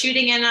 kilos. I was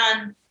shooting in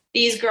on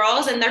these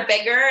girls, and they're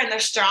bigger and they're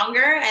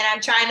stronger. And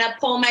I'm trying to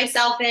pull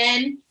myself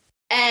in.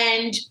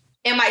 And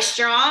am I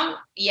strong?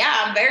 Yeah,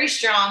 I'm very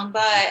strong.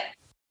 But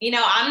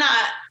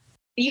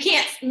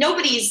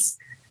nobody's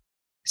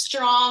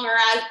strong or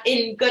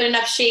in good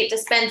enough shape to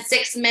spend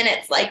 6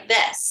 minutes like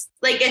this.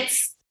 Like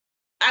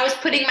I was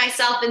putting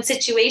myself in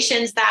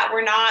situations that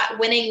were not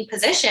winning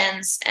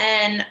positions.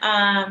 And,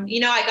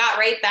 I got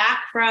right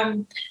back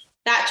from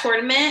that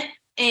tournament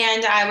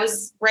and I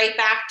was right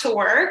back to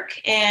work.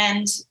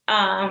 And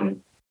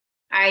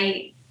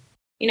I,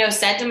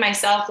 said to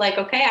myself, like,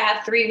 okay, I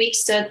have 3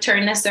 weeks to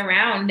turn this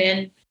around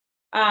and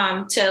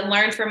to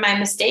learn from my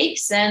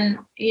mistakes. And,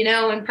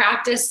 in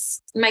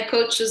practice, my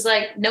coach was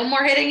like, no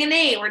more hitting a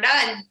knee. We're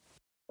done.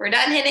 We're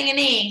done hitting a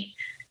knee.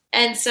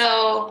 And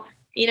so,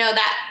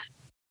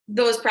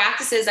 those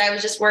practices, I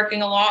was just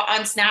working a lot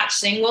on snatch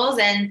singles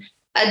and,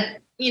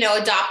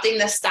 adopting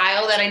the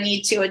style that I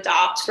need to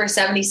adopt for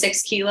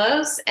 76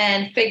 kilos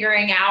and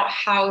figuring out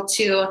how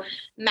to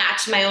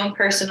match my own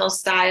personal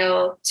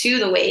style to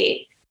the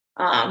weight,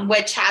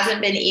 which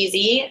hasn't been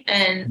easy.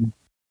 And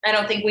I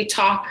don't think we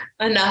talk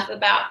enough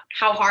about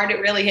how hard it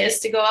really is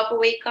to go up a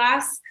weight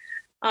class,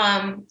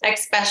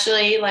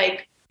 especially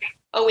like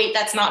a weight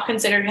that's not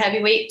considered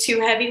heavyweight to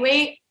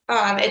heavyweight.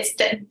 It's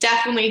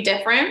definitely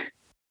different.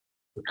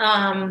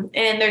 And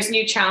there's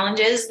new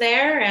challenges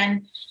there.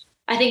 And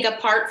I think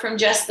apart from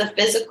just the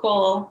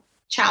physical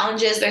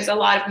challenges, there's a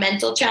lot of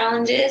mental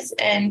challenges.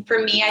 And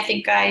for me, I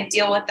think I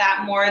deal with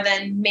that more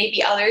than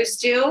maybe others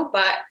do,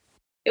 but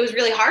it was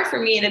really hard for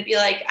me to be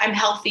like, I'm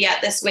healthy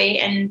at this weight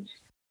and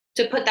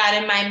to put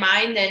that in my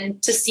mind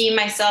and to see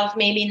myself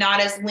maybe not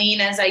as lean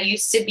as I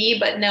used to be,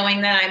 but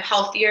knowing that I'm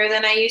healthier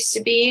than I used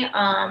to be.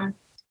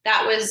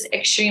 That was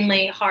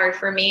extremely hard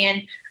for me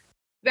and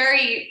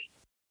very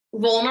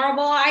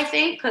vulnerable, I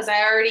think, because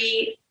I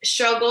already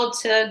struggled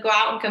to go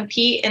out and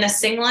compete in a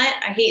singlet.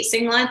 I hate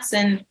singlets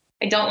and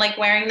I don't like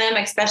wearing them,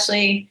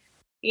 especially,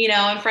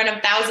 in front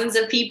of thousands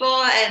of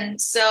people.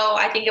 And so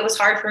I think it was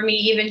hard for me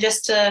even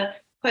just to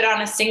put on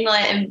a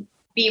singlet and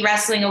be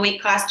wrestling a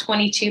weight class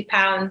 22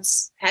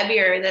 pounds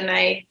heavier than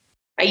I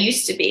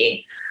used to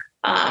be.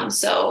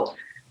 So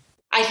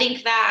I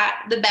think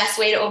that the best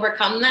way to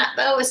overcome that,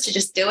 though, is to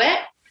just do it.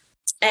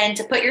 And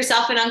to put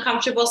yourself in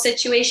uncomfortable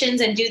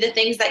situations and do the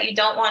things that you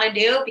don't want to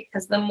do,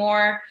 because the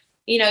more,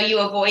 you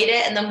avoid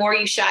it and the more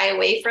you shy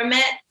away from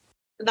it,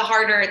 the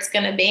harder it's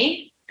going to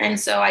be. And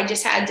so I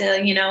just had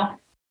to,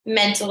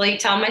 mentally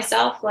tell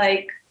myself,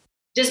 like,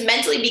 just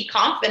mentally be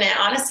confident,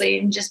 honestly,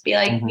 and just be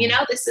like,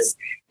 this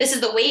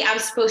is the weight I'm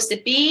supposed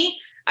to be.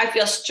 I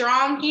feel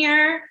strong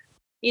here.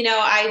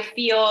 I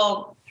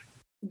feel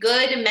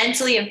good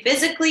mentally and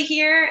physically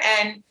here.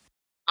 And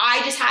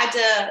I just had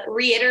to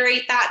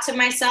reiterate that to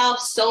myself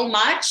so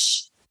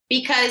much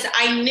because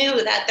I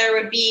knew that there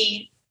would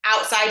be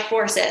outside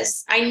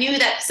forces. I knew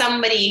that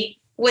somebody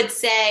would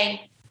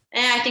say,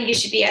 I think you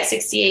should be at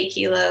 68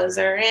 kilos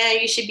or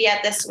you should be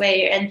at this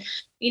weight. And,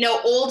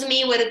 old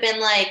me would have been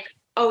like,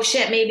 oh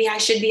shit, maybe I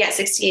should be at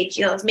 68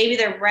 kilos. Maybe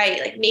they're right.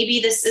 Like maybe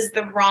this is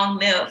the wrong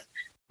move.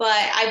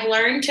 But I've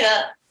learned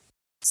to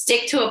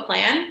stick to a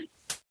plan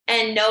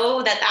and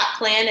know that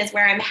plan is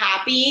where I'm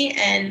happy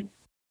and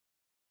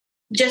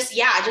just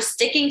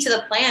sticking to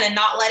the plan and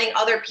not letting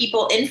other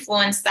people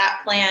influence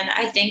that plan,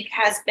 I think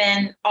has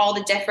been all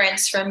the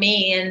difference for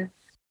me. And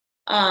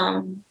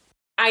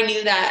I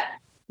knew that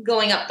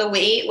going up the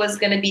weight was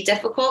going to be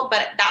difficult,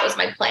 but that was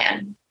my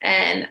plan.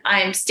 And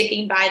I'm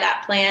sticking by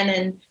that plan.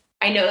 And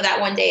I know that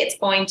one day it's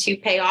going to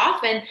pay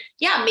off. And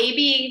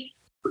maybe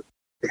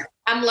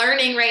I'm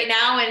learning right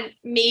now and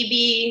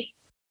maybe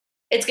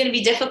it's going to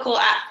be difficult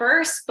at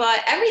first,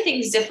 but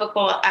everything's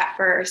difficult at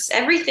first.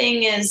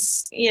 Everything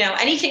is,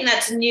 anything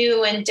that's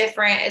new and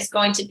different is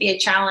going to be a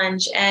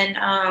challenge. And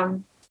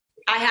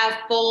I have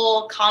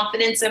full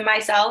confidence in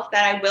myself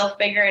that I will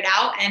figure it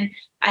out. And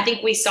I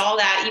think we saw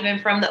that even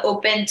from the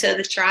open to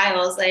the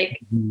trials, like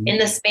in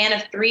the span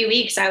of 3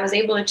 weeks, I was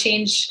able to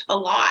change a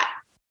lot.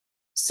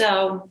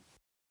 So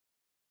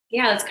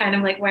that's kind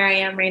of like where I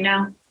am right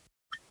now.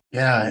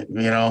 Yeah,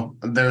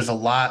 there's a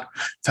lot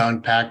to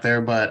unpack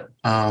there, but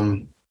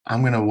I'm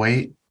going to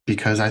wait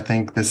because I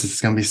think this is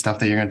going to be stuff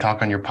that you're going to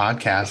talk on your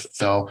podcast.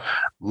 So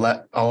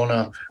I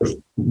want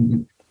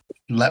to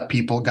let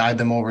people guide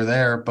them over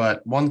there.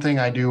 But one thing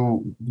I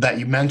do that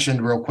you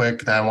mentioned real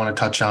quick that I want to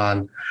touch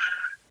on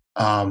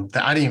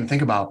that I didn't even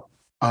think about,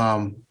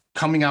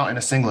 coming out in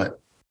a singlet.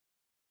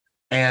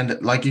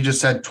 And like you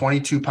just said,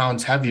 22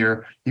 pounds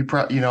heavier,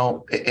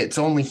 it's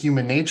only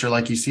human nature.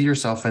 Like you see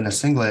yourself in a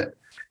singlet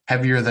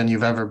heavier than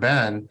you've ever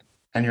been.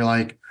 And you're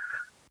like,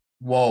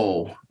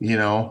 whoa,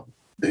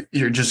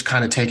 you're just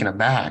kind of taken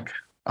aback.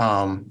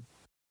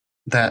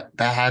 That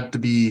had to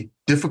be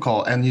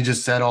difficult. And you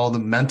just said all the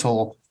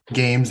mental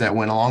games that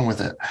went along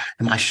with it.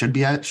 Should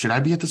I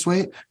be at this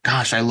weight?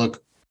 Gosh, I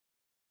look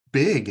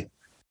big,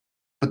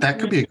 but that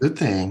could be a good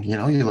thing.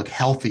 You look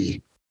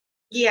healthy.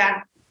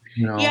 Yeah.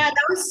 Yeah,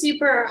 that was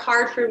super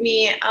hard for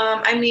me.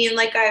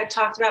 Like I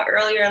talked about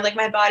earlier, like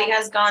my body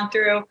has gone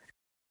through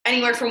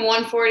anywhere from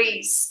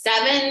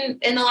 147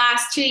 in the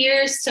last 2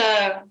 years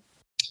to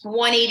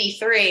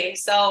 183.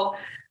 So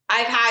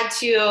I've had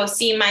to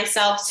see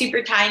myself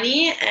super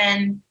tiny.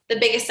 And the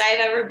biggest I've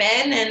ever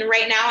been. And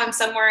right now I'm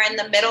somewhere in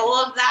the middle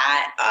of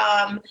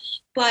that.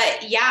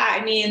 But yeah,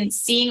 I mean,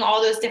 seeing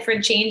all those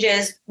different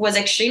changes was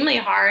extremely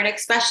hard,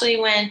 especially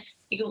when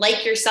you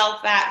like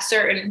yourself at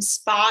certain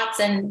spots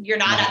and you're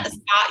not at the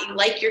spot you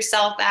like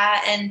yourself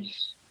at.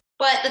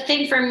 But the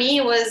thing for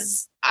me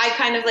was I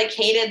kind of like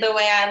hated the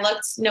way I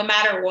looked no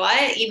matter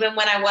what. Even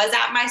when I was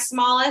at my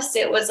smallest,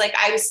 it was like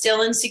I was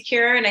still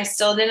insecure and I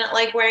still didn't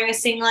like wearing a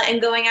singlet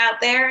and going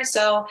out there.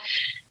 So,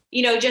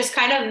 you know, just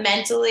kind of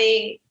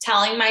mentally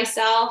telling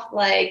myself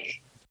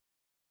like,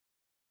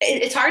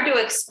 it's hard to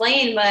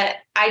explain, but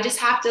I just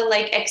have to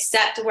like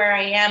accept where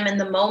I am in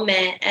the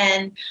moment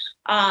and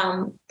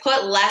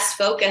put less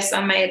focus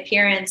on my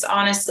appearance,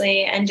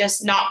 honestly, and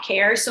just not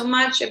care so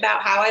much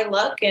about how I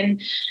look, and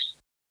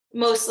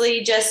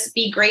mostly just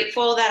be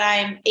grateful that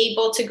I'm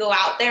able to go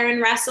out there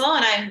and wrestle,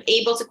 and I'm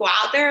able to go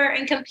out there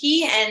and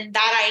compete, and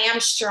that I am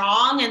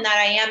strong and that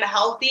I am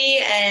healthy,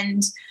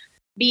 and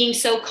being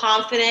so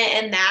confident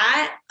in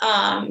that.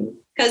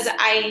 Because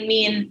I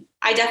mean,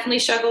 I definitely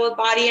struggle with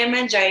body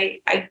image. I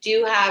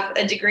do have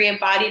a degree of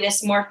body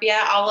dysmorphia.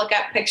 I'll look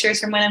at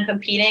pictures from when I'm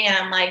competing and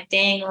I'm like,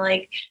 dang,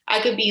 like I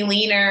could be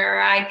leaner,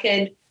 or I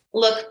could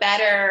look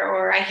better,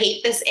 or I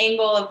hate this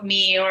angle of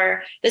me,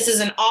 or this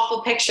is an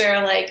awful picture.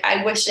 Like,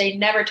 I wish they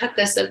never took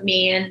this of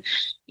me. And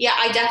yeah,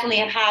 I definitely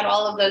have had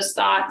all of those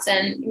thoughts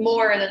and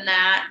more than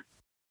that.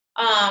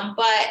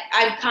 But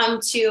I've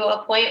come to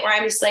a point where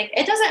I'm just like,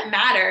 it doesn't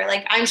matter.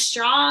 Like, I'm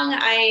strong.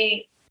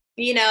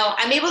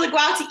 I'm able to go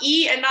out to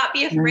eat and not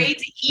be afraid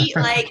to eat.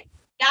 Like,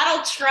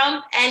 that'll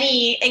trump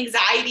any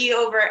anxiety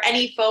over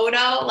any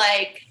photo.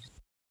 Like,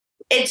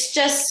 it's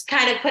just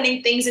kind of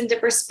putting things into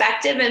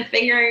perspective and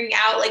figuring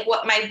out like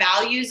what my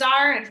values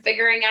are and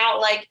figuring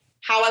out like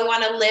how I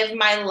want to live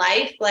my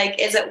life.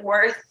 Like, is it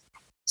worth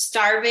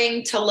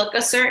starving to look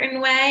a certain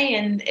way?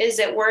 And is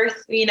it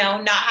worth,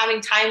 not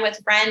having time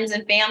with friends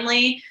and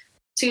family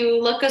to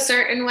look a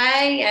certain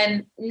way?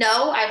 And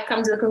no, I've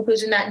come to the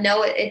conclusion that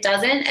no, it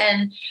doesn't.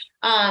 And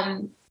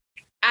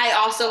I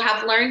also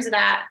have learned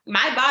that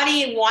my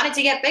body wanted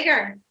to get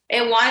bigger.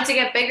 It wanted to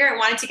get bigger. It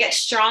wanted to get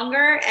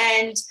stronger.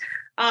 And,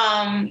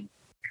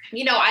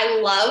 I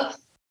love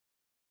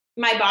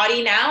my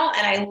body now,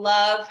 and I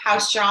love how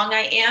strong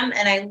I am.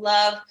 And I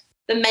love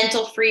the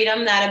mental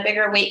freedom that a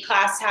bigger weight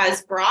class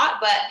has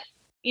brought. But,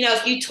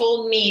 if you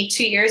told me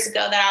 2 years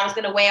ago that I was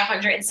going to weigh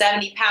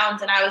 170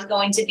 pounds and I was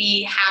going to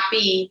be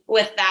happy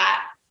with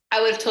that,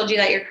 I would have told you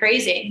that you're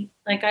crazy.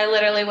 Like, I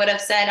literally would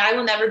have said, I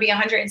will never be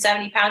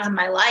 170 pounds in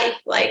my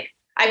life. Like,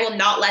 I will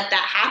not let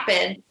that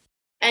happen.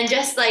 And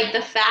just like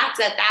the fact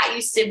that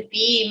used to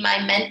be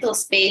my mental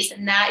space,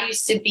 and that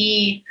used to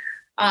be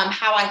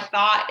how I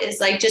thought, is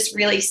like just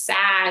really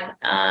sad.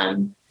 I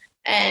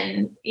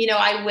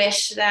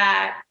wish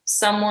that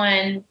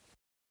someone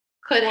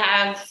could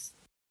have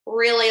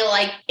really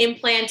like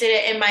implanted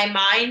it in my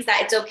mind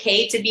that it's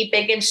okay to be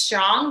big and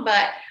strong.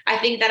 But I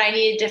think that I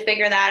needed to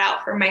figure that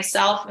out for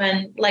myself.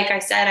 And like I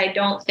said, I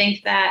don't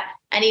think that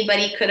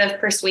anybody could have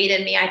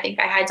persuaded me. I think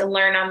I had to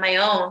learn on my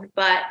own.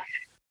 But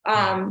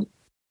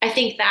I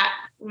think that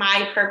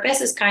my purpose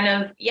is kind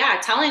of,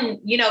 telling,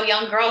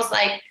 young girls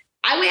like,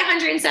 I weigh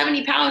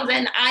 170 pounds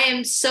and I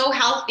am so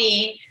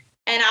healthy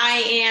and I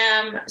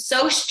am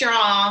so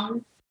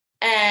strong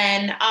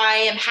and I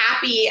am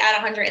happy at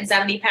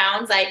 170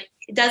 pounds. Like,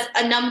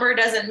 a number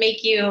doesn't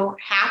make you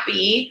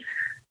happy.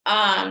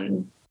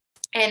 And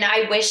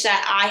I wish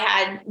that I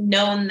had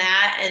known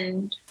that.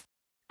 And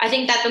I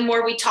think that the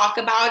more we talk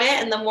about it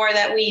and the more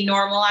that we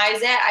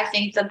normalize it, I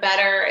think the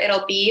better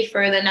it'll be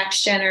for the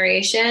next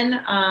generation.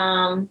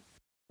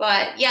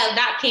 But yeah,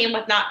 that came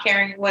with not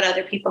caring what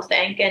other people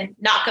think and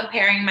not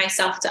comparing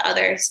myself to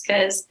others.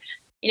 Cause,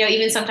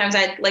 even sometimes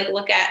I'd like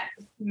look at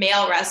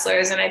male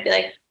wrestlers and I'd be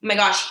like, oh my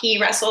gosh, he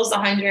wrestles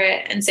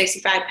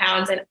 165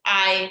 pounds and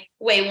I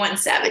weigh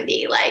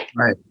 170. Like,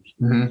 right.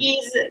 Mm-hmm.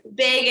 He's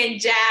big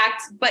and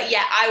jacked, but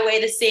yeah, I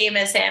weigh the same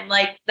as him.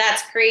 Like,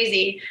 that's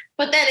crazy.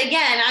 But then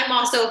again, I'm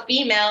also a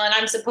female and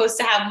I'm supposed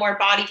to have more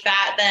body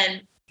fat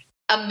than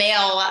a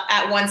male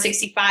at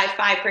 165,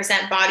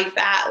 5% body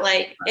fat.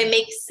 Like, it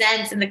makes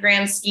sense in the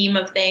grand scheme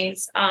of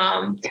things.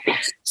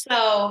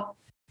 So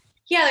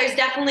yeah, there's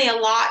definitely a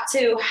lot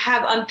to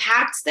have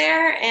unpacked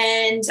there.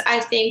 And I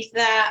think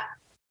that,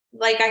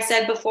 like I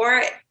said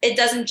before, you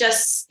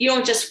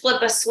don't just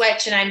flip a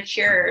switch and I'm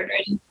cured.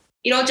 And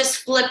you don't just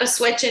flip a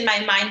switch and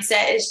my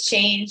mindset is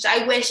changed.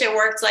 I wish it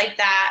worked like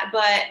that,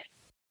 but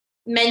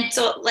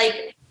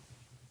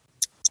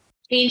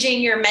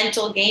changing your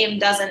mental game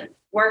doesn't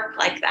work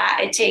like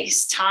that. It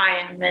takes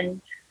time,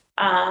 and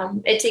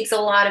it takes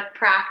a lot of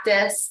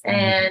practice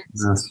and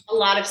a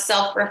lot of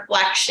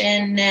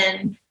self-reflection,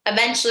 and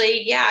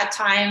eventually,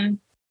 time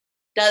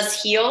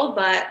does heal,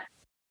 but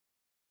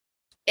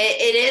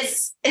it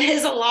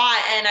is a lot.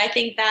 And I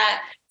think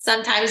that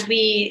sometimes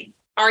we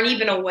aren't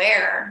even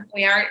aware.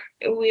 We aren't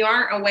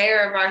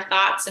aware of our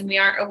thoughts, and we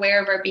aren't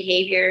aware of our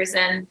behaviors.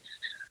 And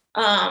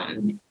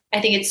I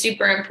think it's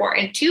super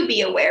important to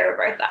be aware of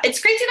our thoughts. It's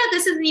crazy that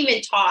this isn't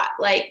even taught.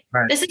 Like,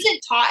 This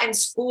isn't taught in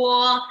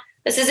school.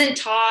 This isn't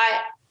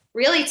taught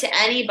really to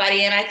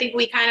anybody. And I think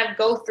we kind of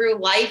go through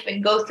life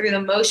and go through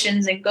the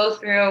motions and go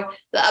through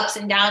the ups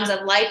and downs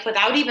of life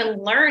without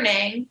even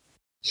learning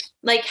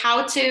like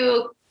how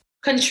to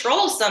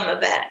control some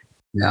of it.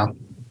 Yeah.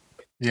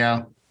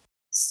 Yeah.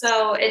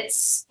 So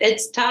it's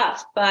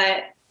tough,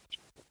 but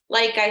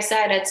like I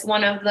said, it's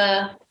one of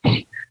the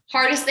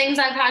hardest things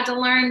I've had to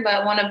learn,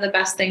 but one of the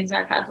best things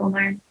I've had to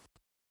learn.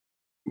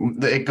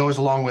 It goes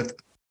along with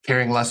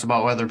caring less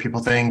about what other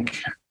people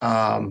think.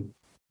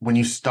 When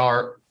you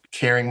start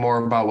caring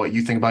more about what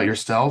you think about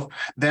yourself,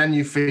 then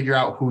you figure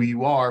out who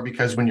you are,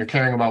 because when you're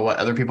caring about what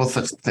other people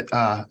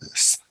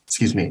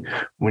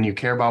when you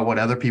care about what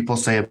other people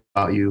say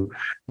about you,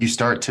 you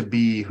start to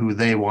be who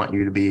they want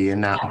you to be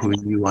and not who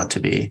you want to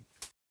be.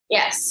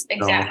 Yes,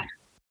 exactly. So.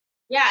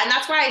 Yeah. And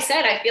that's why I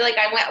said, I feel like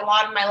I went a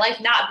lot of my life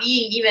not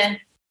being even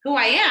who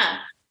I am.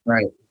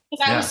 Right.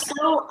 Because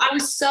I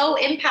was so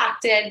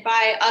impacted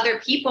by other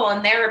people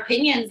and their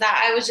opinions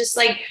that I was just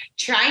like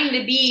trying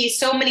to be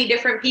so many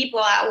different people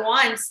at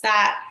once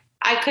that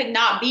I could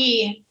not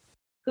be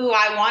who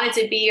I wanted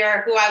to be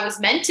or who I was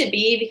meant to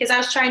be, because I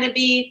was trying to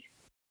be,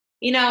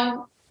 you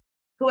know,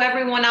 who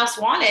everyone else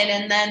wanted.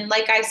 And then,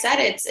 like I said,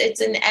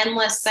 it's an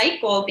endless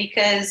cycle,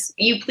 because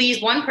you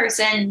please one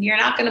person, you're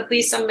not going to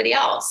please somebody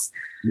else.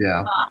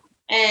 Yeah.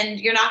 And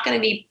you're not going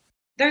to be,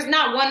 there's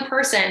not one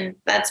person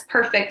that's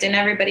perfect in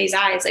everybody's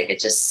eyes. Like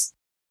it's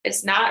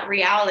not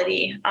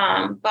reality.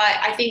 But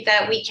I think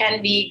that we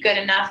can be good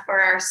enough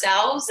for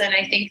ourselves. And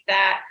I think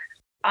that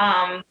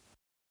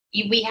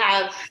we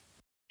have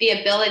the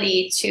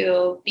ability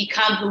to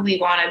become who we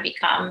want to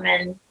become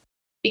and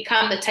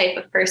become the type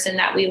of person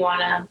that we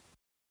want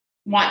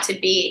to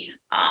be.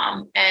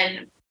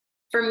 And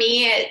for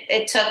me,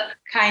 it took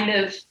kind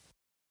of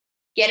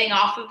getting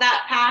off of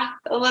that path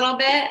a little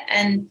bit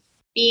and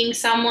being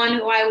someone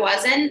who I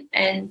wasn't,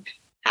 and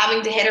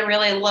having to hit a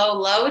really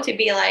low to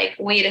be like,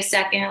 wait a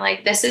second,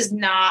 like, this is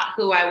not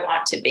who I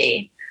want to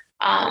be.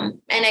 And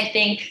I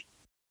think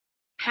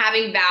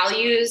having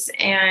values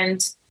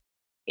and,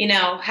 you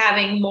know,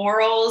 having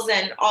morals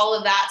and all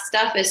of that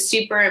stuff is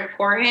super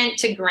important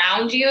to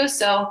ground you.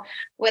 So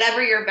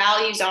whatever your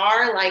values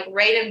are, like,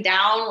 write them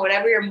down.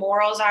 Whatever your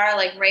morals are,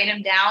 like, write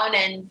them down,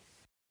 and,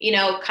 you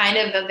know, kind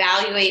of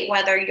evaluate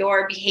whether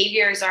your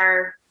behaviors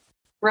are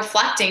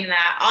reflecting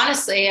that.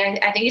 Honestly,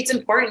 I think it's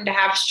important to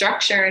have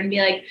structure and be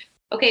like,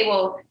 okay,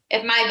 well,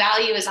 if my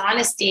value is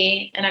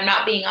honesty and I'm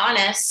not being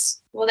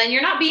honest, well, then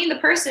you're not being the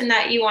person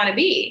that you want to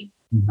be.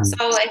 Mm-hmm.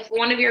 So if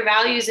one of your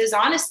values is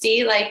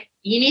honesty, like,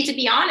 you need to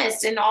be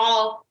honest in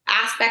all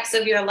aspects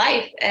of your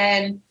life.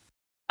 And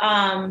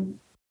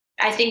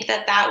I think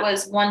that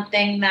was one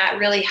thing that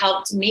really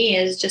helped me,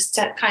 is just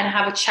to kind of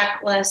have a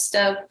checklist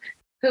of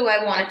who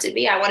I wanted to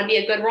be. I want to be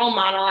a good role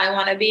model. I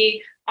want to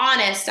be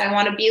honest. I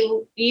want to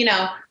be, you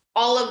know,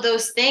 all of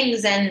those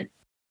things. And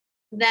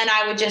then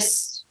I would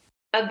just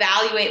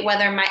evaluate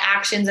whether my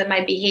actions and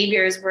my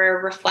behaviors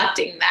were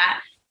reflecting that.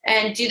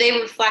 And do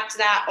they reflect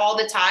that all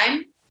the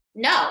time?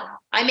 No,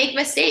 I make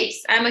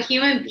mistakes. I'm a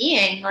human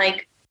being.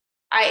 Like,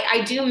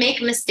 I do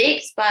make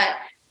mistakes,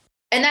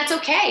 and that's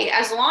okay.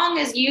 As long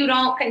as you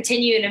don't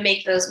continue to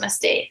make those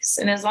mistakes.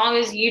 And as long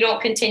as you don't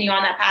continue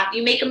on that path,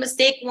 you make a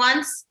mistake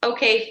once.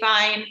 Okay,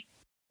 fine.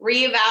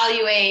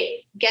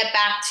 Reevaluate, get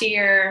back to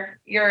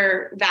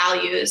your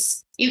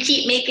values. You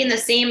keep making the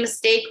same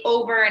mistake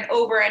over and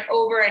over and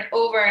over and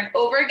over and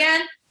over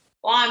again.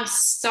 Well, I'm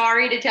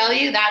sorry to tell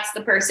you, that's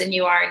the person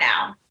you are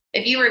now.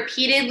 If you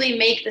repeatedly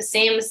make the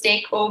same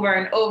mistake over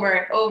and over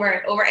and over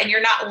and over, and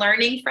you're not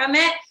learning from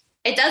it,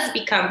 it does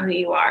become who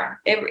you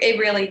are. It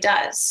really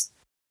does.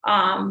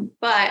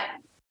 But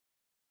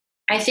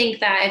I think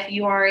that if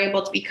you are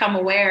able to become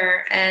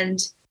aware and,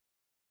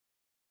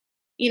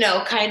 you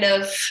know, kind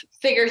of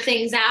figure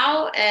things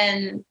out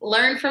and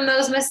learn from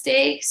those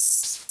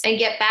mistakes and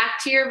get back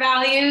to your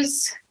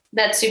values,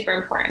 that's super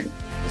important.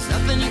 There's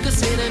nothing you can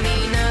say to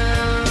me now.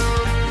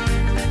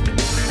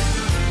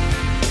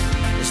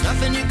 There's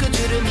nothing you could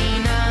do to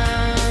me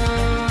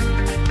now.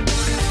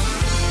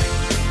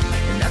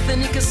 And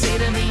nothing you can say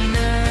to me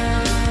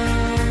now.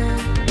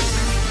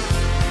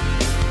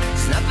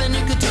 There's nothing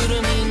you could do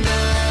to me now.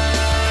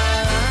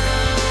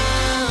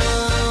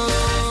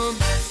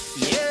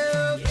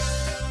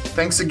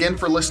 Thanks again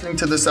for listening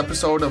to this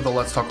episode of the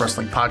Let's Talk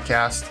Wrestling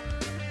podcast.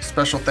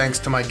 Special thanks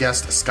to my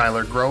guest,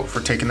 Skylar Grote, for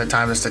taking the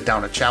time to sit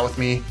down and chat with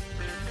me.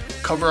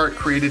 Cover art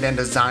created and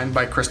designed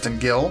by Kristen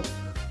Gill.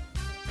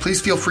 Please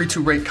feel free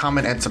to rate,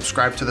 comment, and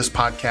subscribe to this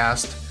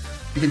podcast.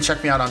 You can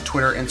check me out on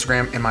Twitter,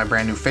 Instagram, and my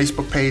brand new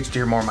Facebook page to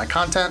hear more of my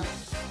content.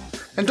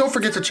 And don't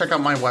forget to check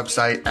out my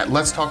website at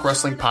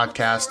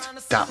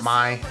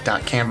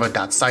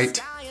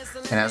letstalkwrestlingpodcast.my.canva.site.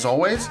 And as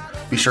always,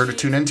 be sure to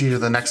tune in to hear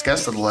the next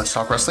guest of the Let's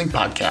Talk Wrestling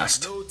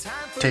podcast.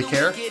 Take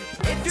care.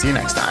 See you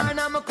next time.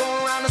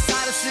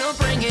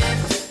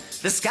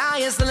 The sky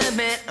is the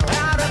limit,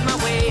 out of my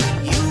way,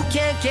 you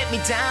can't get me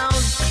down.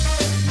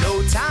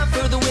 No time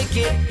for the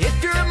wicked,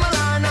 if you're in my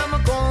line, I'ma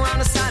go around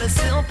the side and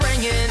still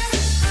bring it.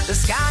 The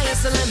sky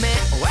is the limit,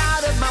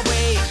 out of my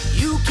way,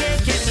 you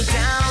can't get me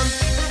down.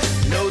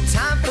 No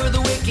time for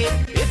the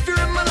wicked, if you're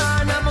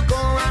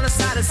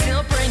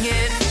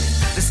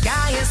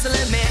is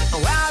the limit.